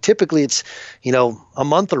weeks, but typically it's, a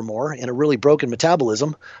month or more in a really broken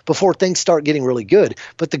metabolism before things start getting really good.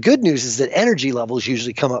 But the good news is that energy levels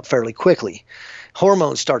usually come up fairly quickly.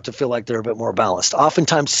 Hormones start to feel like they're a bit more balanced.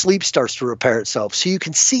 Oftentimes sleep starts to repair itself. So you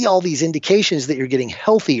can see all these indications that you're getting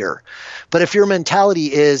healthier. But if your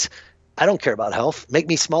mentality is, I don't care about health, make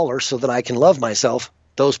me smaller so that I can love myself,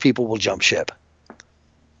 those people will jump ship.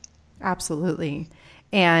 Absolutely.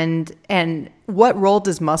 And what role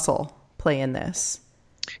does muscle play in this?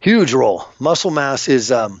 Huge role. Muscle mass is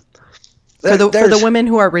for the women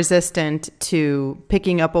who are resistant to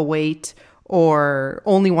picking up a weight or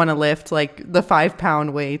only want to lift like the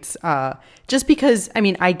 5-pound weights. Just because,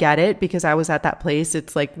 I get it because I was at that place.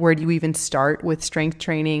 It's like, where do you even start with strength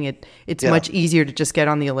training? It's much easier to just get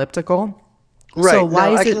on the elliptical. Right. So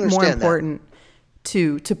why is it more important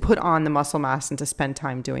to put on the muscle mass and to spend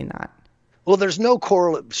time doing that? Well, there's no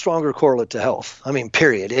stronger correlate to health.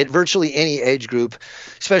 Period. At virtually any age group,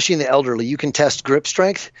 especially in the elderly, you can test grip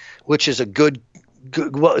strength, which is it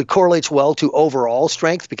correlates well to overall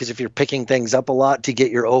strength, because if you're picking things up a lot to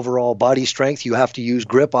get your overall body strength, you have to use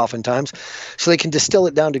grip oftentimes. So they can distill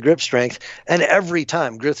it down to grip strength. And every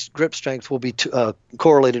time grip strength will be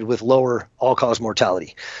correlated with lower all-cause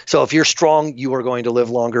mortality. So if you're strong, you are going to live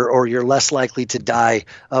longer, or you're less likely to die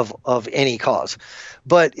of any cause.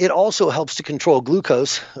 But it also helps to control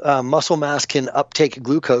glucose. Muscle mass can uptake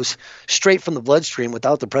glucose straight from the bloodstream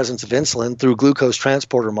without the presence of insulin through glucose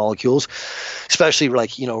transporter molecules, especially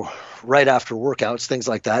right after workouts, things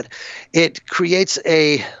like that. It creates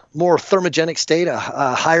a more thermogenic state, a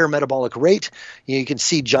higher metabolic rate. You can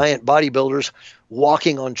see giant bodybuilders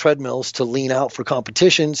walking on treadmills to lean out for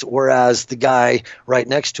competitions, whereas the guy right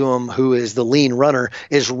next to him, who is the lean runner,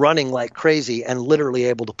 is running like crazy and literally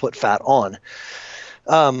able to put fat on.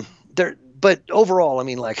 But overall,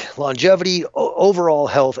 longevity, overall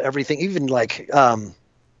health, everything, even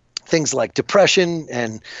things like depression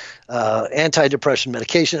and antidepressant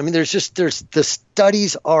medication. There's the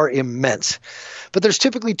studies are immense, but there's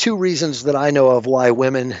typically 2 reasons that I know of why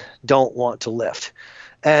women don't want to lift.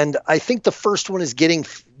 And I think the first one is getting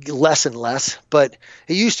less and less, but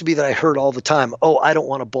it used to be that I heard all the time, oh, I don't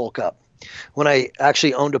want to bulk up. When I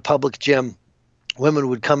actually owned a public gym, women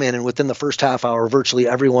would come in, and within the first half hour, virtually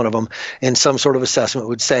every one of them in some sort of assessment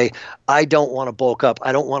would say, I don't want to bulk up.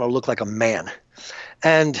 I don't want to look like a man.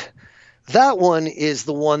 And that one is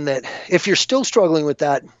the one that, if you're still struggling with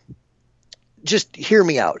that, just hear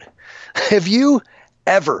me out. Have you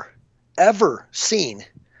ever, ever seen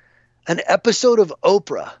an episode of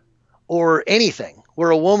Oprah or anything where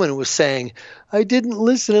a woman was saying, I didn't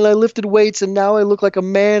listen and I lifted weights and now I look like a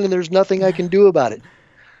man and there's nothing I can do about it?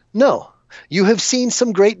 No. You have seen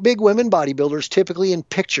some great big women bodybuilders, typically in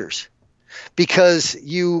pictures, because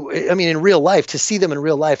in real life, to see them in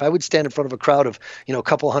real life, I would stand in front of a crowd of, a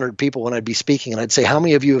couple hundred people when I'd be speaking, and I'd say, how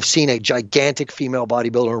many of you have seen a gigantic female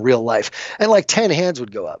bodybuilder in real life? And like 10 hands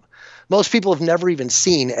would go up. Most people have never even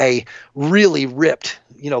seen a really ripped,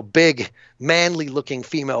 big, manly looking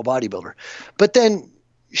female bodybuilder. But then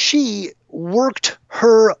she worked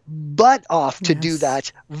her butt off to do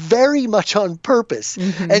that very much on purpose.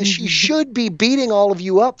 And she should be beating all of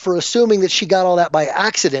you up for assuming that she got all that by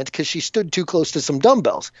accident because she stood too close to some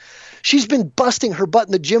dumbbells. She's been busting her butt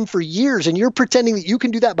in the gym for years, and you're pretending that you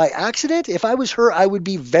can do that by accident? If I was her, I would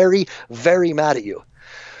be very, very mad at you.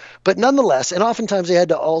 But nonetheless, and oftentimes they had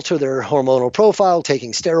to alter their hormonal profile,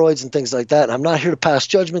 taking steroids and things like that. And I'm not here to pass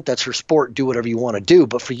judgment. That's her sport. Do whatever you want to do.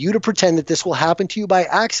 But for you to pretend that this will happen to you by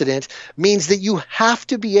accident means that you have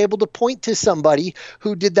to be able to point to somebody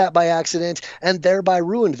who did that by accident and thereby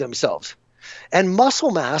ruined themselves. And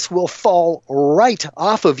muscle mass will fall right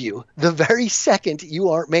off of you the very second you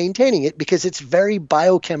aren't maintaining it, because it's very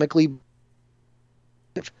biochemically.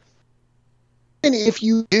 And if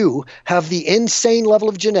you do have the insane level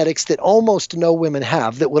of genetics that almost no women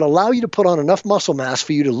have, that would allow you to put on enough muscle mass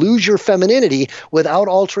for you to lose your femininity without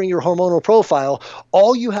altering your hormonal profile,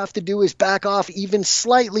 all you have to do is back off even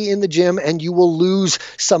slightly in the gym and you will lose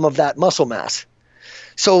some of that muscle mass.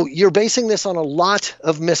 So you're basing this on a lot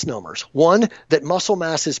of misnomers. One, that muscle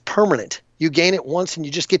mass is permanent. You gain it once and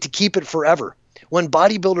you just get to keep it forever. When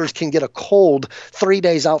bodybuilders can get a cold 3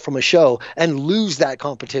 days out from a show and lose that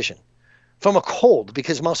competition from a cold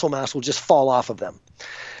because muscle mass will just fall off of them.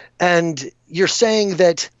 And you're saying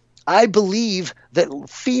that I believe that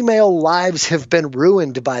female lives have been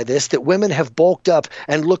ruined by this, that women have bulked up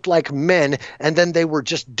and looked like men, and then they were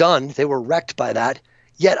just done. They were wrecked by that.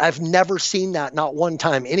 Yet I've never seen that, not one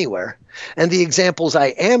time anywhere. And the examples I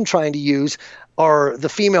am trying to use are the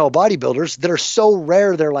female bodybuilders that are so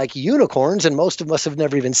rare they're like unicorns, and most of us have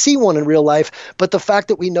never even seen one in real life. But the fact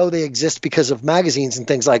that we know they exist because of magazines and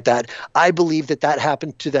things like that, I believe that that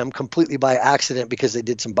happened to them completely by accident because they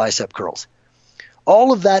did some bicep curls.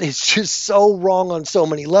 All of that is just so wrong on so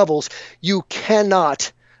many levels. You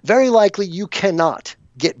cannot, very likely you cannot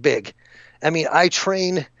get big. I mean, I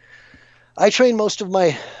train most of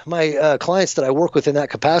my clients that I work with in that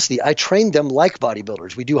capacity. I train them like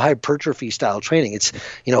bodybuilders. We do hypertrophy style training. It's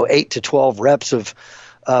 8 to 12 reps of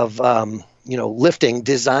lifting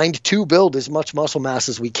designed to build as much muscle mass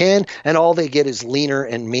as we can, and all they get is leaner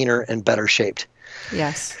and meaner and better shaped.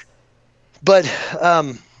 Yes. But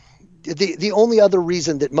the only other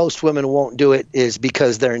reason that most women won't do it is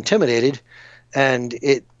because they're intimidated, and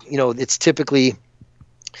it's typically,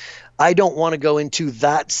 I don't want to go into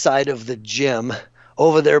that side of the gym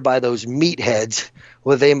over there by those meatheads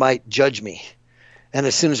where they might judge me. And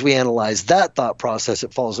as soon as we analyze that thought process,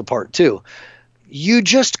 it falls apart too. You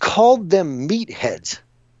just called them meatheads.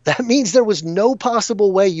 That means there was no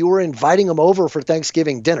possible way you were inviting them over for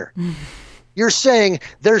Thanksgiving dinner. You're saying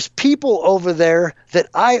there's people over there that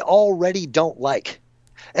I already don't like.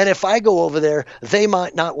 And if I go over there, they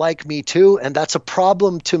might not like me too. And that's a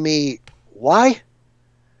problem to me. Why?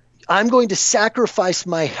 I'm going to sacrifice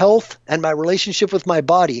my health and my relationship with my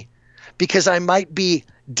body because I might be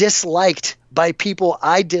disliked by people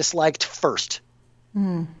I disliked first.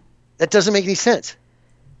 That doesn't make any sense.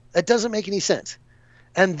 That doesn't make any sense.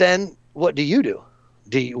 And then what do you do?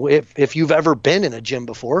 If you've ever been in a gym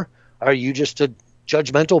before, are you just a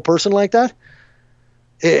judgmental person like that?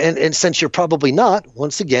 And since you're probably not,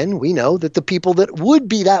 once again, we know that the people that would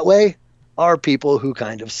be that way are people who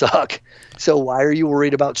kind of suck. So why are you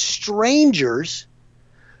worried about strangers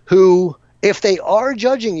who, if they are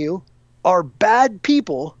judging you, are bad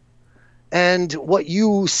people, and what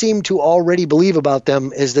you seem to already believe about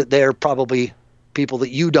them is that they're probably people that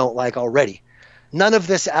you don't like already? None of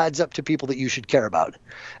this adds up to people that you should care about.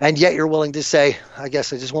 And yet you're willing to say, I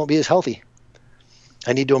guess I just won't be as healthy.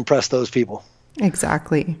 I need to impress those people.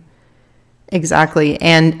 Exactly.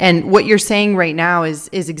 And what you're saying right now is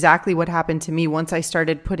exactly what happened to me once I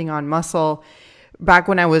started putting on muscle. Back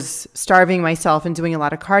when I was starving myself and doing a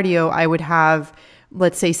lot of cardio, I would have,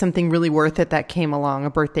 let's say, something really worth it that came along, a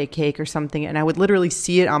birthday cake or something, and I would literally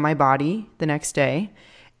see it on my body the next day.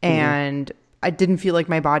 And I didn't feel like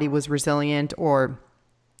my body was resilient or,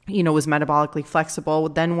 was metabolically flexible.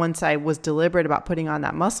 Then once I was deliberate about putting on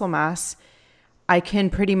that muscle mass, I can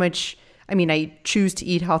pretty much, I choose to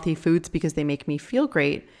eat healthy foods because they make me feel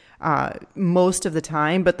great. most of the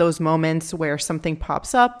time, but those moments where something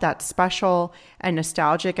pops up that's special and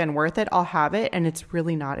nostalgic and worth it, I'll have it, and it's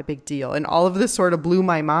really not a big deal. And all of this sort of blew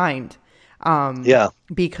my mind,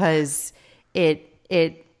 because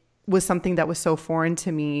it was something that was so foreign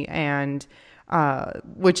to me, and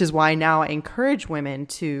which is why now I encourage women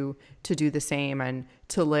to do the same and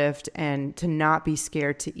to lift and to not be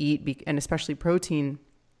scared to eat, and especially protein,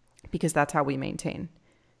 because that's how we maintain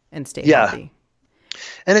and stay healthy.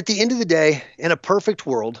 And at the end of the day, in a perfect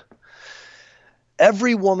world,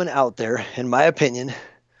 every woman out there, in my opinion,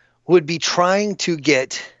 would be trying to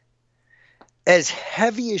get as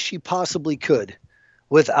heavy as she possibly could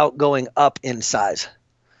without going up in size.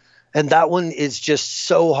 And that one is just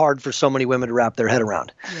so hard for so many women to wrap their head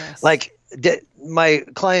around. Yes. Like my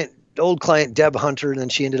old client, Deb Hunter, and then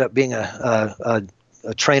she ended up being a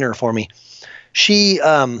trainer for me.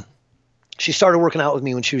 She started working out with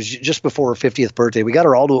me when she was just before her 50th birthday. We got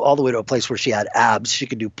her all the way to a place where she had abs. She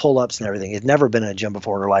could do pull-ups and everything. Had never been in a gym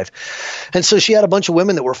before in her life. And so she had a bunch of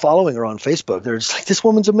women that were following her on Facebook. They're just like, this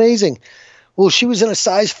woman's amazing. Well, she was in a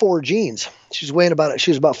size 4 jeans. She was about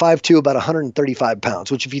 5'2", about 135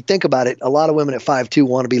 pounds, which if you think about it, a lot of women at 5'2"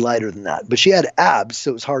 want to be lighter than that. But she had abs, so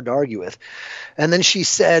it was hard to argue with. And then she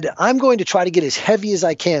said, I'm going to try to get as heavy as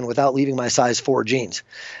I can without leaving my size 4 jeans.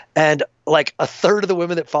 And like a third of the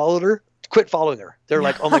women that followed her quit following her. They're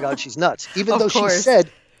like, oh my God, she's nuts. Even though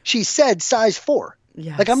she said size 4.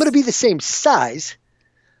 Yes. Like, I'm going to be the same size,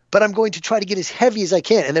 but I'm going to try to get as heavy as I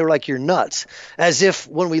can. And they were like, you're nuts. As if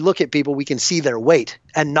when we look at people, we can see their weight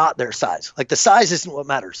and not their size. Like, the size isn't what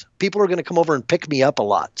matters. People are going to come over and pick me up a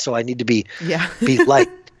lot. So I need to be light.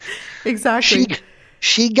 Exactly.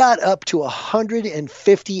 She got up to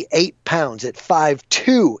 158 pounds at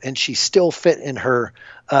 5'2", and she still fit in her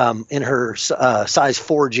size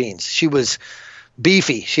 4 jeans. She was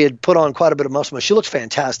beefy. She had put on quite a bit of muscle. She looked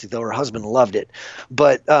fantastic, though. Her husband loved it.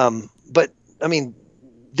 But I mean,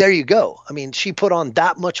 there you go. I mean, she put on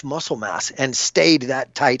that much muscle mass and stayed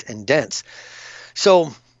that tight and dense. So,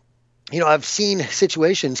 I've seen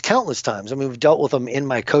situations countless times. I mean, we've dealt with them in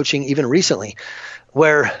my coaching even recently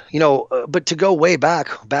where, but to go way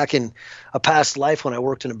back in a past life when I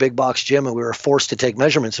worked in a big box gym and we were forced to take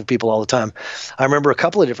measurements of people all the time. I remember a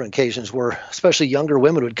couple of different occasions where especially younger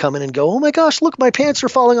women would come in and go, oh my gosh, look, my pants are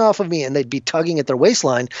falling off of me. And they'd be tugging at their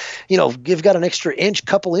waistline. You've got an extra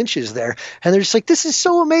couple inches there. And they're just like, this is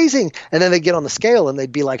so amazing. And then they get on the scale and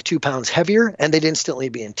they'd be like 2 pounds heavier and they'd instantly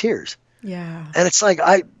be in tears. Yeah. And it's like,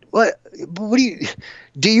 what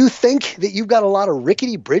do you think that you've got a lot of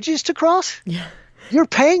rickety bridges to cross? Yeah. You're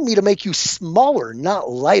paying me to make you smaller, not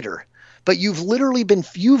lighter. But you've literally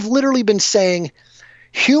been saying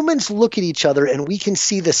humans look at each other and we can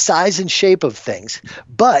see the size and shape of things.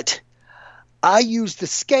 But I use the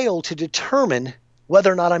scale to determine whether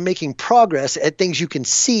or not I'm making progress at things you can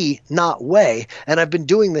see, not weigh. And I've been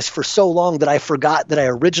doing this for so long that I forgot that I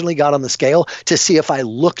originally got on the scale to see if I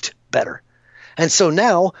looked better. And so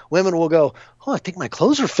now women will go, oh, I think my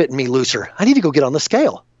clothes are fitting me looser. I need to go get on the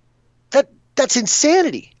scale. That's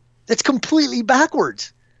insanity. That's completely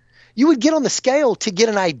backwards. You would get on the scale to get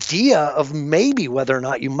an idea of maybe whether or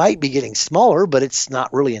not you might be getting smaller, but it's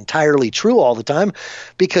not really entirely true all the time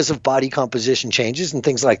because of body composition changes and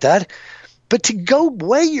things like that. But to go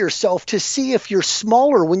weigh yourself to see if you're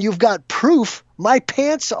smaller when you've got proof, my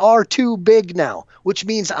pants are too big now, which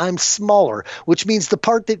means I'm smaller, which means the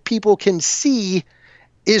part that people can see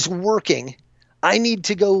is working. I need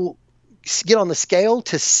to go get on the scale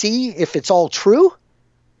to see if it's all true.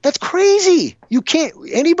 That's crazy. You can't,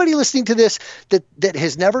 anybody listening to this that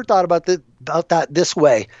has never thought about that this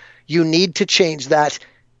way, you need to change that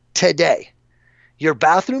today. Your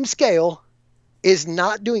bathroom scale is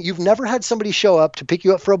not doing, you've never had somebody show up to pick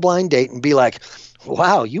you up for a blind date and be like,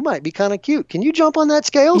 wow, you might be kind of cute. Can you jump on that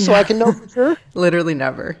scale so I can know for sure? Literally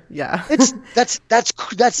never. Yeah. That's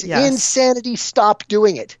yes. Insanity. Stop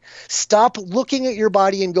doing it. Stop looking at your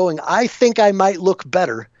body and going, I think I might look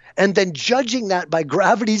better, and then judging that by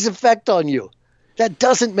gravity's effect on you. That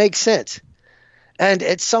doesn't make sense. And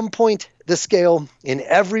at some point, the scale in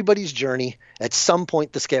everybody's journey, at some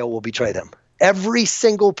point, the scale will betray them. Every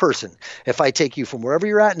single person, if I take you from wherever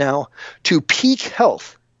you're at now to peak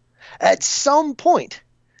health, at some point,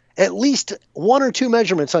 at least 1 or 2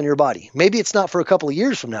 measurements on your body. Maybe it's not for a couple of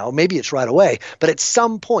years from now. Maybe it's right away. But at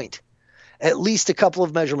some point, at least a couple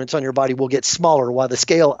of measurements on your body will get smaller while the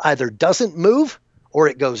scale either doesn't move or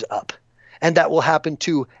it goes up. And that will happen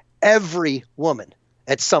to every woman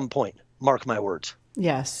at some point. Mark my words.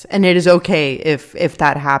 Yes. And it is okay if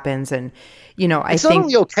that happens. And, I It's think not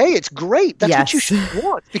only okay, it's great. That's what you yes, should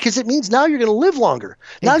want, because it means now you're going to live longer.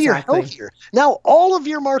 Now you're exactly. healthier. Now all of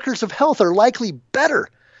your markers of health are likely better.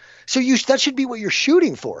 So that should be what you're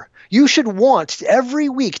shooting for. You should want every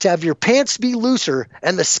week to have your pants be looser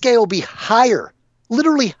and the scale be higher,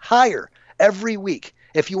 literally higher every week,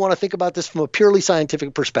 if you want to think about this from a purely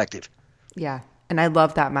scientific perspective. Yeah. And I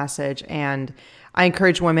love that message. And I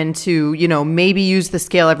encourage women to, maybe use the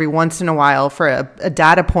scale every once in a while for a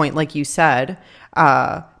data point, like you said,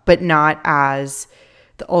 but not as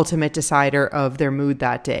the ultimate decider of their mood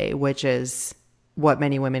that day, which is what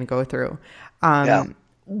many women go through. Yeah.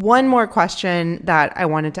 One more question that I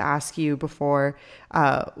wanted to ask you before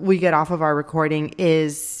we get off of our recording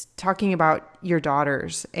is talking about your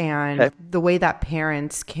daughters and the way that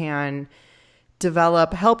parents can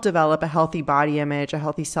help develop a healthy body image, a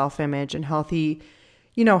healthy self-image, and healthy,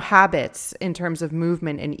 habits in terms of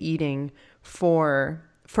movement and eating for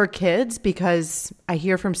kids, because I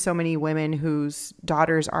hear from so many women whose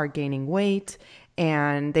daughters are gaining weight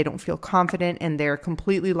and they don't feel confident and they're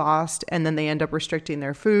completely lost, and then they end up restricting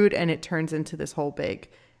their food and it turns into this whole big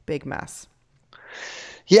mess.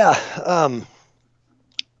 Yeah.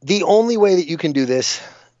 The only way that you can do this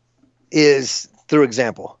is through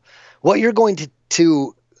example. What you're going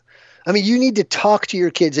to you need to talk to your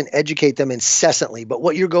kids and educate them incessantly, but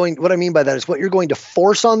what I mean by that is what you're going to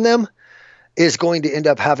force on them is going to end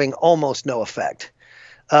up having almost no effect.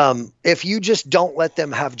 If you just don't let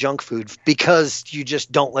them have junk food because you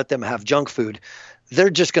just don't let them have junk food, they're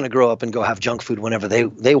just going to grow up and go have junk food whenever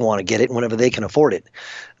they want to get it, whenever they can afford it.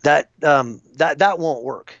 That won't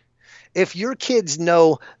work. If your kids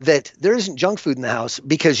know that there isn't junk food in the house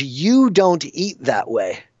because you don't eat that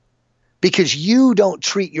way, because you don't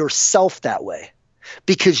treat yourself that way,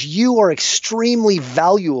 because you are extremely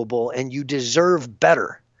valuable and you deserve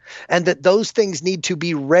better, and that those things need to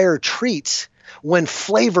be rare treats when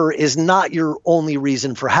flavor is not your only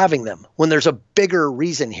reason for having them, when there's a bigger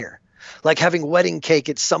reason here. Like having wedding cake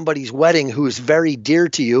at somebody's wedding who is very dear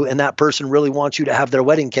to you, and that person really wants you to have their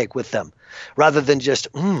wedding cake with them, rather than just,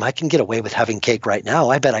 I can get away with having cake right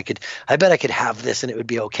now. I bet I could have this and it would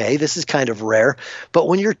be okay. This is kind of rare. But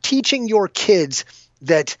when you're teaching your kids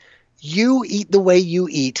that you eat the way you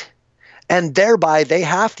eat, and thereby they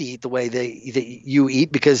have to eat the way you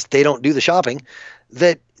eat because they don't do the shopping,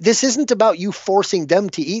 that this isn't about you forcing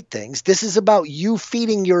them to eat things. This is about you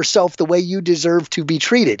feeding yourself the way you deserve to be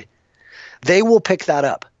treated. They will pick that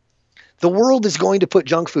up. The world is going to put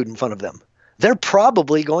junk food in front of them. They're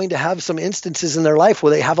probably going to have some instances in their life where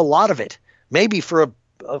they have a lot of it, maybe for an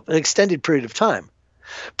extended period of time.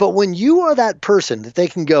 But when you are that person that they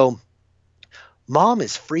can go, Mom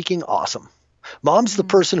is freaking awesome. Mom's the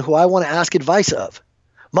person who I want to ask advice of.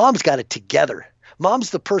 Mom's got it together. Mom's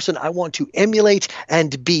the person I want to emulate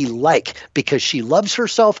and be like, because she loves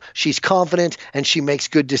herself, she's confident, and she makes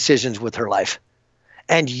good decisions with her life.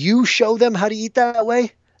 And you show them how to eat that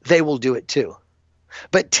way, they will do it too.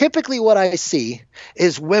 But typically what I see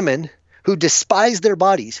is women who despise their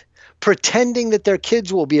bodies, pretending that their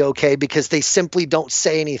kids will be okay because they simply don't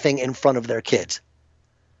say anything in front of their kids.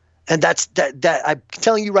 And that I'm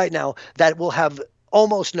telling you right now, that will have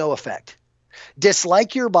almost no effect.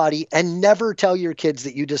 Dislike your body and never tell your kids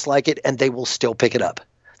that you dislike it, and they will still pick it up.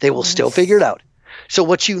 They will still figure it out. So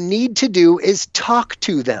what you need to do is talk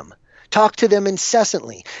to them. Talk to them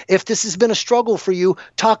incessantly. If this has been a struggle for you,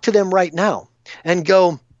 talk to them right now and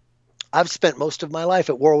go, I've spent most of my life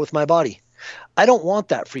at war with my body. I don't want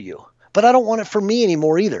that for you, but I don't want it for me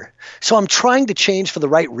anymore either. So I'm trying to change for the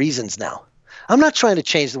right reasons now. I'm not trying to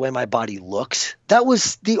change the way my body looks. That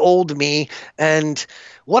was the old me, and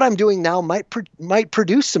what I'm doing now might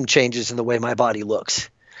produce some changes in the way my body looks.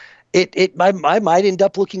 I might end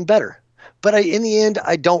up looking better, but in the end,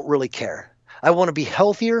 I don't really care. I want to be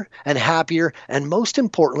healthier and happier, and most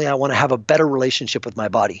importantly, I want to have a better relationship with my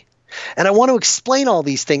body. And I want to explain all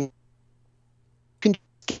these things.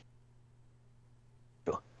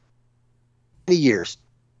 Years.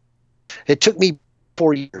 It took me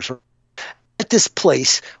 4 years at this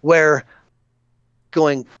place where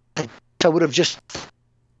I would have just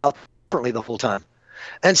felt differently the whole time.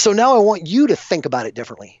 And so now I want you to think about it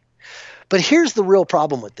differently. But here's the real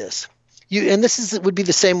problem with this. Would be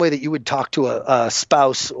the same way that you would talk to a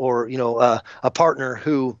spouse or a partner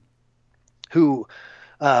who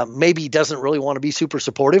maybe doesn't really want to be super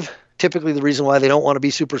supportive. Typically, the reason why they don't want to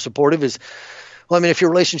be super supportive is, if your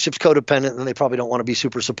relationship's codependent, then they probably don't want to be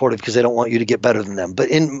super supportive because they don't want you to get better than them. But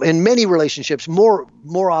in many relationships, more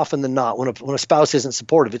often than not, when a spouse isn't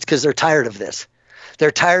supportive, it's because they're tired of this.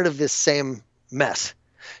 They're tired of this same mess.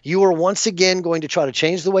 You are once again going to try to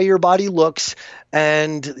change the way your body looks,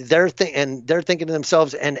 and they're thinking to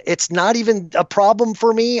themselves, and it's not even a problem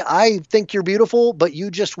for me. I think you're beautiful, but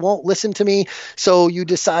you just won't listen to me. So you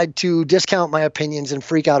decide to discount my opinions and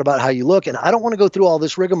freak out about how you look. And I don't want to go through all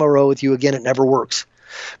this rigmarole with you again. It never works.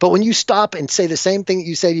 But when you stop and say the same thing that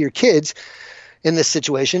you say to your kids in this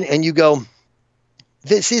situation, and you go,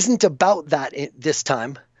 this isn't about that this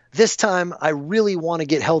time. This time, I really want to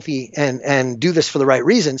get healthy and do this for the right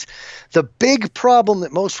reasons. The big problem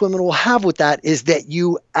that most women will have with that is that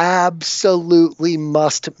you absolutely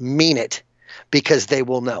must mean it, because they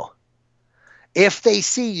will know. If they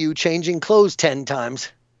see you changing clothes 10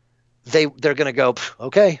 times, they're going to go,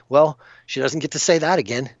 okay, well, she doesn't get to say that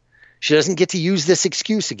again. She doesn't get to use this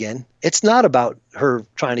excuse again. It's not about her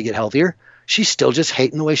trying to get healthier. She's still just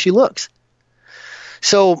hating the way she looks.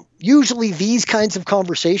 So usually these kinds of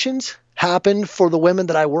conversations happen for the women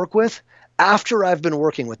that I work with after I've been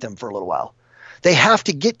working with them for a little while. They have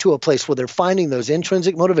to get to a place where they're finding those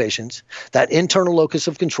intrinsic motivations, that internal locus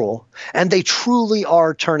of control, and they truly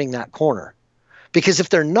are turning that corner. Because if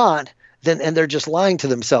they're not, then and they're just lying to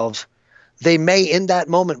themselves, they may in that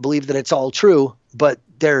moment believe that it's all true, but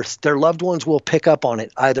their loved ones will pick up on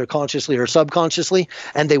it either consciously or subconsciously,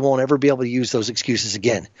 and they won't ever be able to use those excuses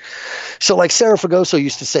again. So like Sarah Fragoso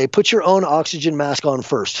used to say, put your own oxygen mask on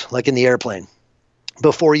first, like in the airplane,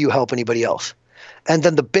 before you help anybody else. And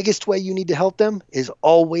then the biggest way you need to help them is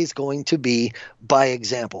always going to be by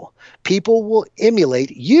example. People will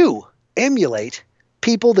emulate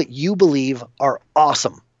people that you believe are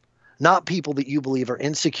awesome. Not people that you believe are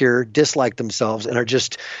insecure, dislike themselves, and are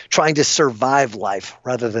just trying to survive life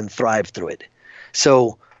rather than thrive through it.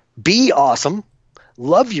 So be awesome,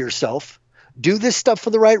 love yourself, do this stuff for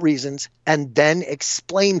the right reasons, and then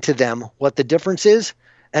explain to them what the difference is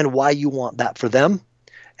and why you want that for them.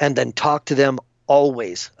 And then talk to them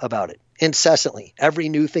always about it, incessantly. Every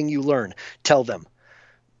new thing you learn, tell them.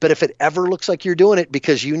 But if it ever looks like you're doing it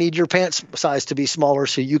because you need your pants size to be smaller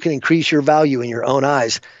so you can increase your value in your own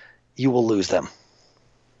eyes, you will lose them.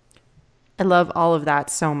 I love all of that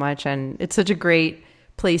so much. And it's such a great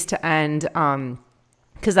place to end,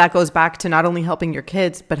 because that goes back to not only helping your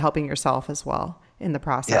kids, but helping yourself as well in the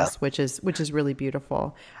process, which is really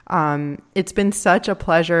beautiful. It's been such a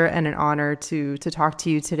pleasure and an honor to talk to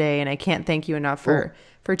you today. And I can't thank you enough for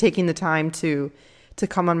taking the time to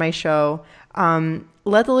come on my show.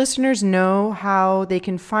 Let the listeners know how they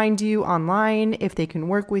can find you online, if they can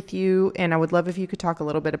work with you. And I would love if you could talk a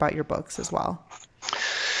little bit about your books as well.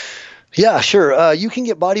 Yeah, sure. You can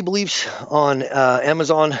get Body Beliefs on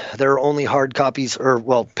Amazon. There are only hard copies,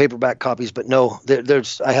 paperback copies, but no,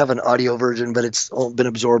 I have an audio version, but it's been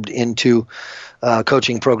absorbed into a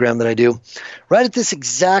coaching program that I do. Right at this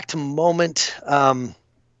exact moment,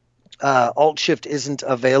 AltShift isn't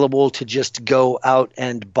available to just go out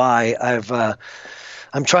and buy.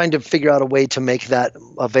 I'm trying to figure out a way to make that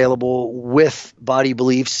available with Body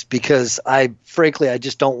Beliefs, because I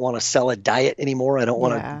just don't want to sell a diet anymore. I don't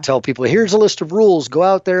want to tell people, here's a list of rules, go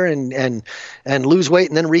out there and lose weight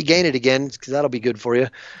and then regain it again, because that'll be good for you.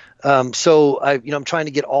 So I'm trying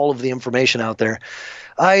to get all of the information out there.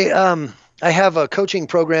 I have a coaching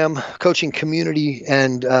program, coaching community,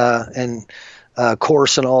 and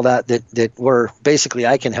course and all that where basically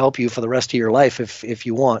I can help you for the rest of your life if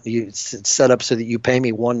you want. It's set up so that you pay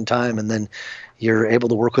me one time and then you're able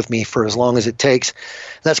to work with me for as long as it takes.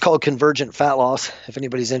 That's called Convergent Fat Loss. If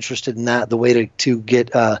anybody's interested in that, the way to get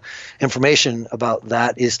information about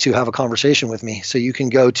that is to have a conversation with me. So you can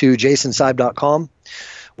go to jasonseib.com.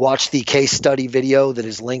 Watch the case study video that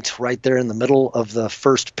is linked right there in the middle of the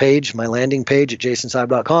first page, my landing page at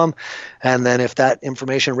jasonseib.com. And then if that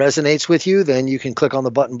information resonates with you, then you can click on the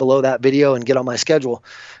button below that video and get on my schedule,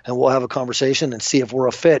 and we'll have a conversation and see if we're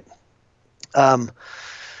a fit.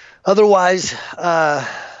 Otherwise, I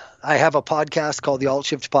have a podcast called the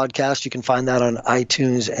AltShift Podcast. You can find that on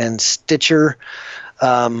iTunes and Stitcher.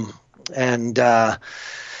 And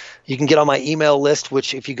you can get on my email list,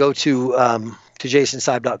 which if you go to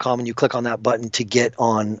jasonseib.com and you click on that button to get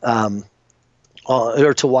on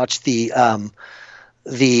or to watch the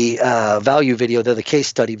value video, the case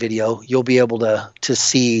study video, you'll be able to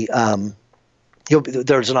see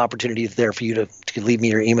there's an opportunity there for you to leave me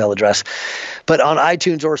your email address. But on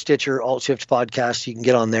iTunes or Stitcher, AltShift Podcast, you can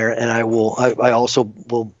get on there, and I also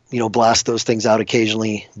will blast those things out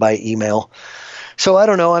occasionally by email. So I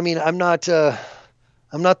don't know. I mean, I'm not the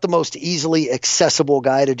most easily accessible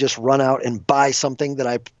guy to just run out and buy something that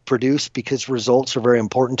I produce, because results are very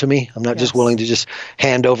important to me. I'm not just willing to just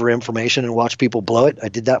hand over information and watch people blow it. I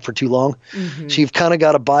did that for too long. Mm-hmm. So you've kind of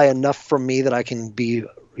got to buy enough from me that I can be,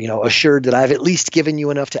 assured that I've at least given you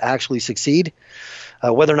enough to actually succeed.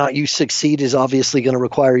 Whether or not you succeed is obviously going to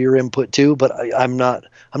require your input too, but I'm not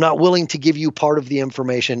willing to give you part of the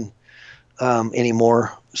information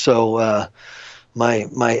anymore. So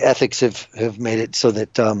my ethics have made it so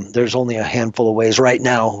that there's only a handful of ways right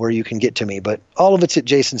now where you can get to me, but all of it's at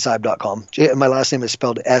jasonseib.com. My last name is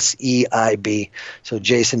spelled SEIB, so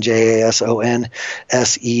Jason, JASON,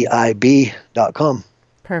 SEIB.com.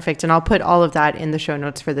 Perfect. And I'll put all of that in the show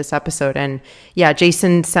notes for this episode. And yeah,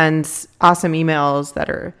 Jason sends awesome emails that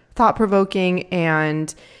are thought-provoking.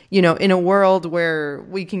 And, in a world where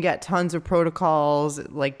we can get tons of protocols,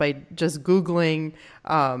 like by just Googling,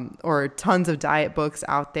 or tons of diet books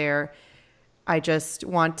out there, I just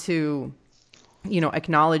want to,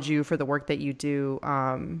 acknowledge you for the work that you do.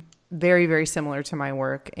 Very, very similar to my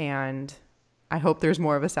work. And I hope there's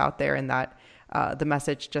more of us out there and that the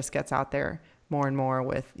message just gets out there more and more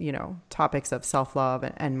with, topics of self-love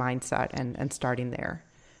and mindset and starting there.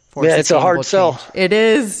 Yeah, it's a hard sell. It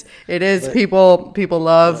is. But people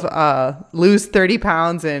love lose 30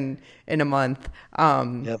 pounds in a month.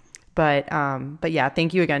 Yep. But yeah,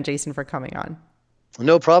 thank you again, Jason, for coming on.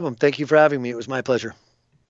 No problem. Thank you for having me. It was my pleasure.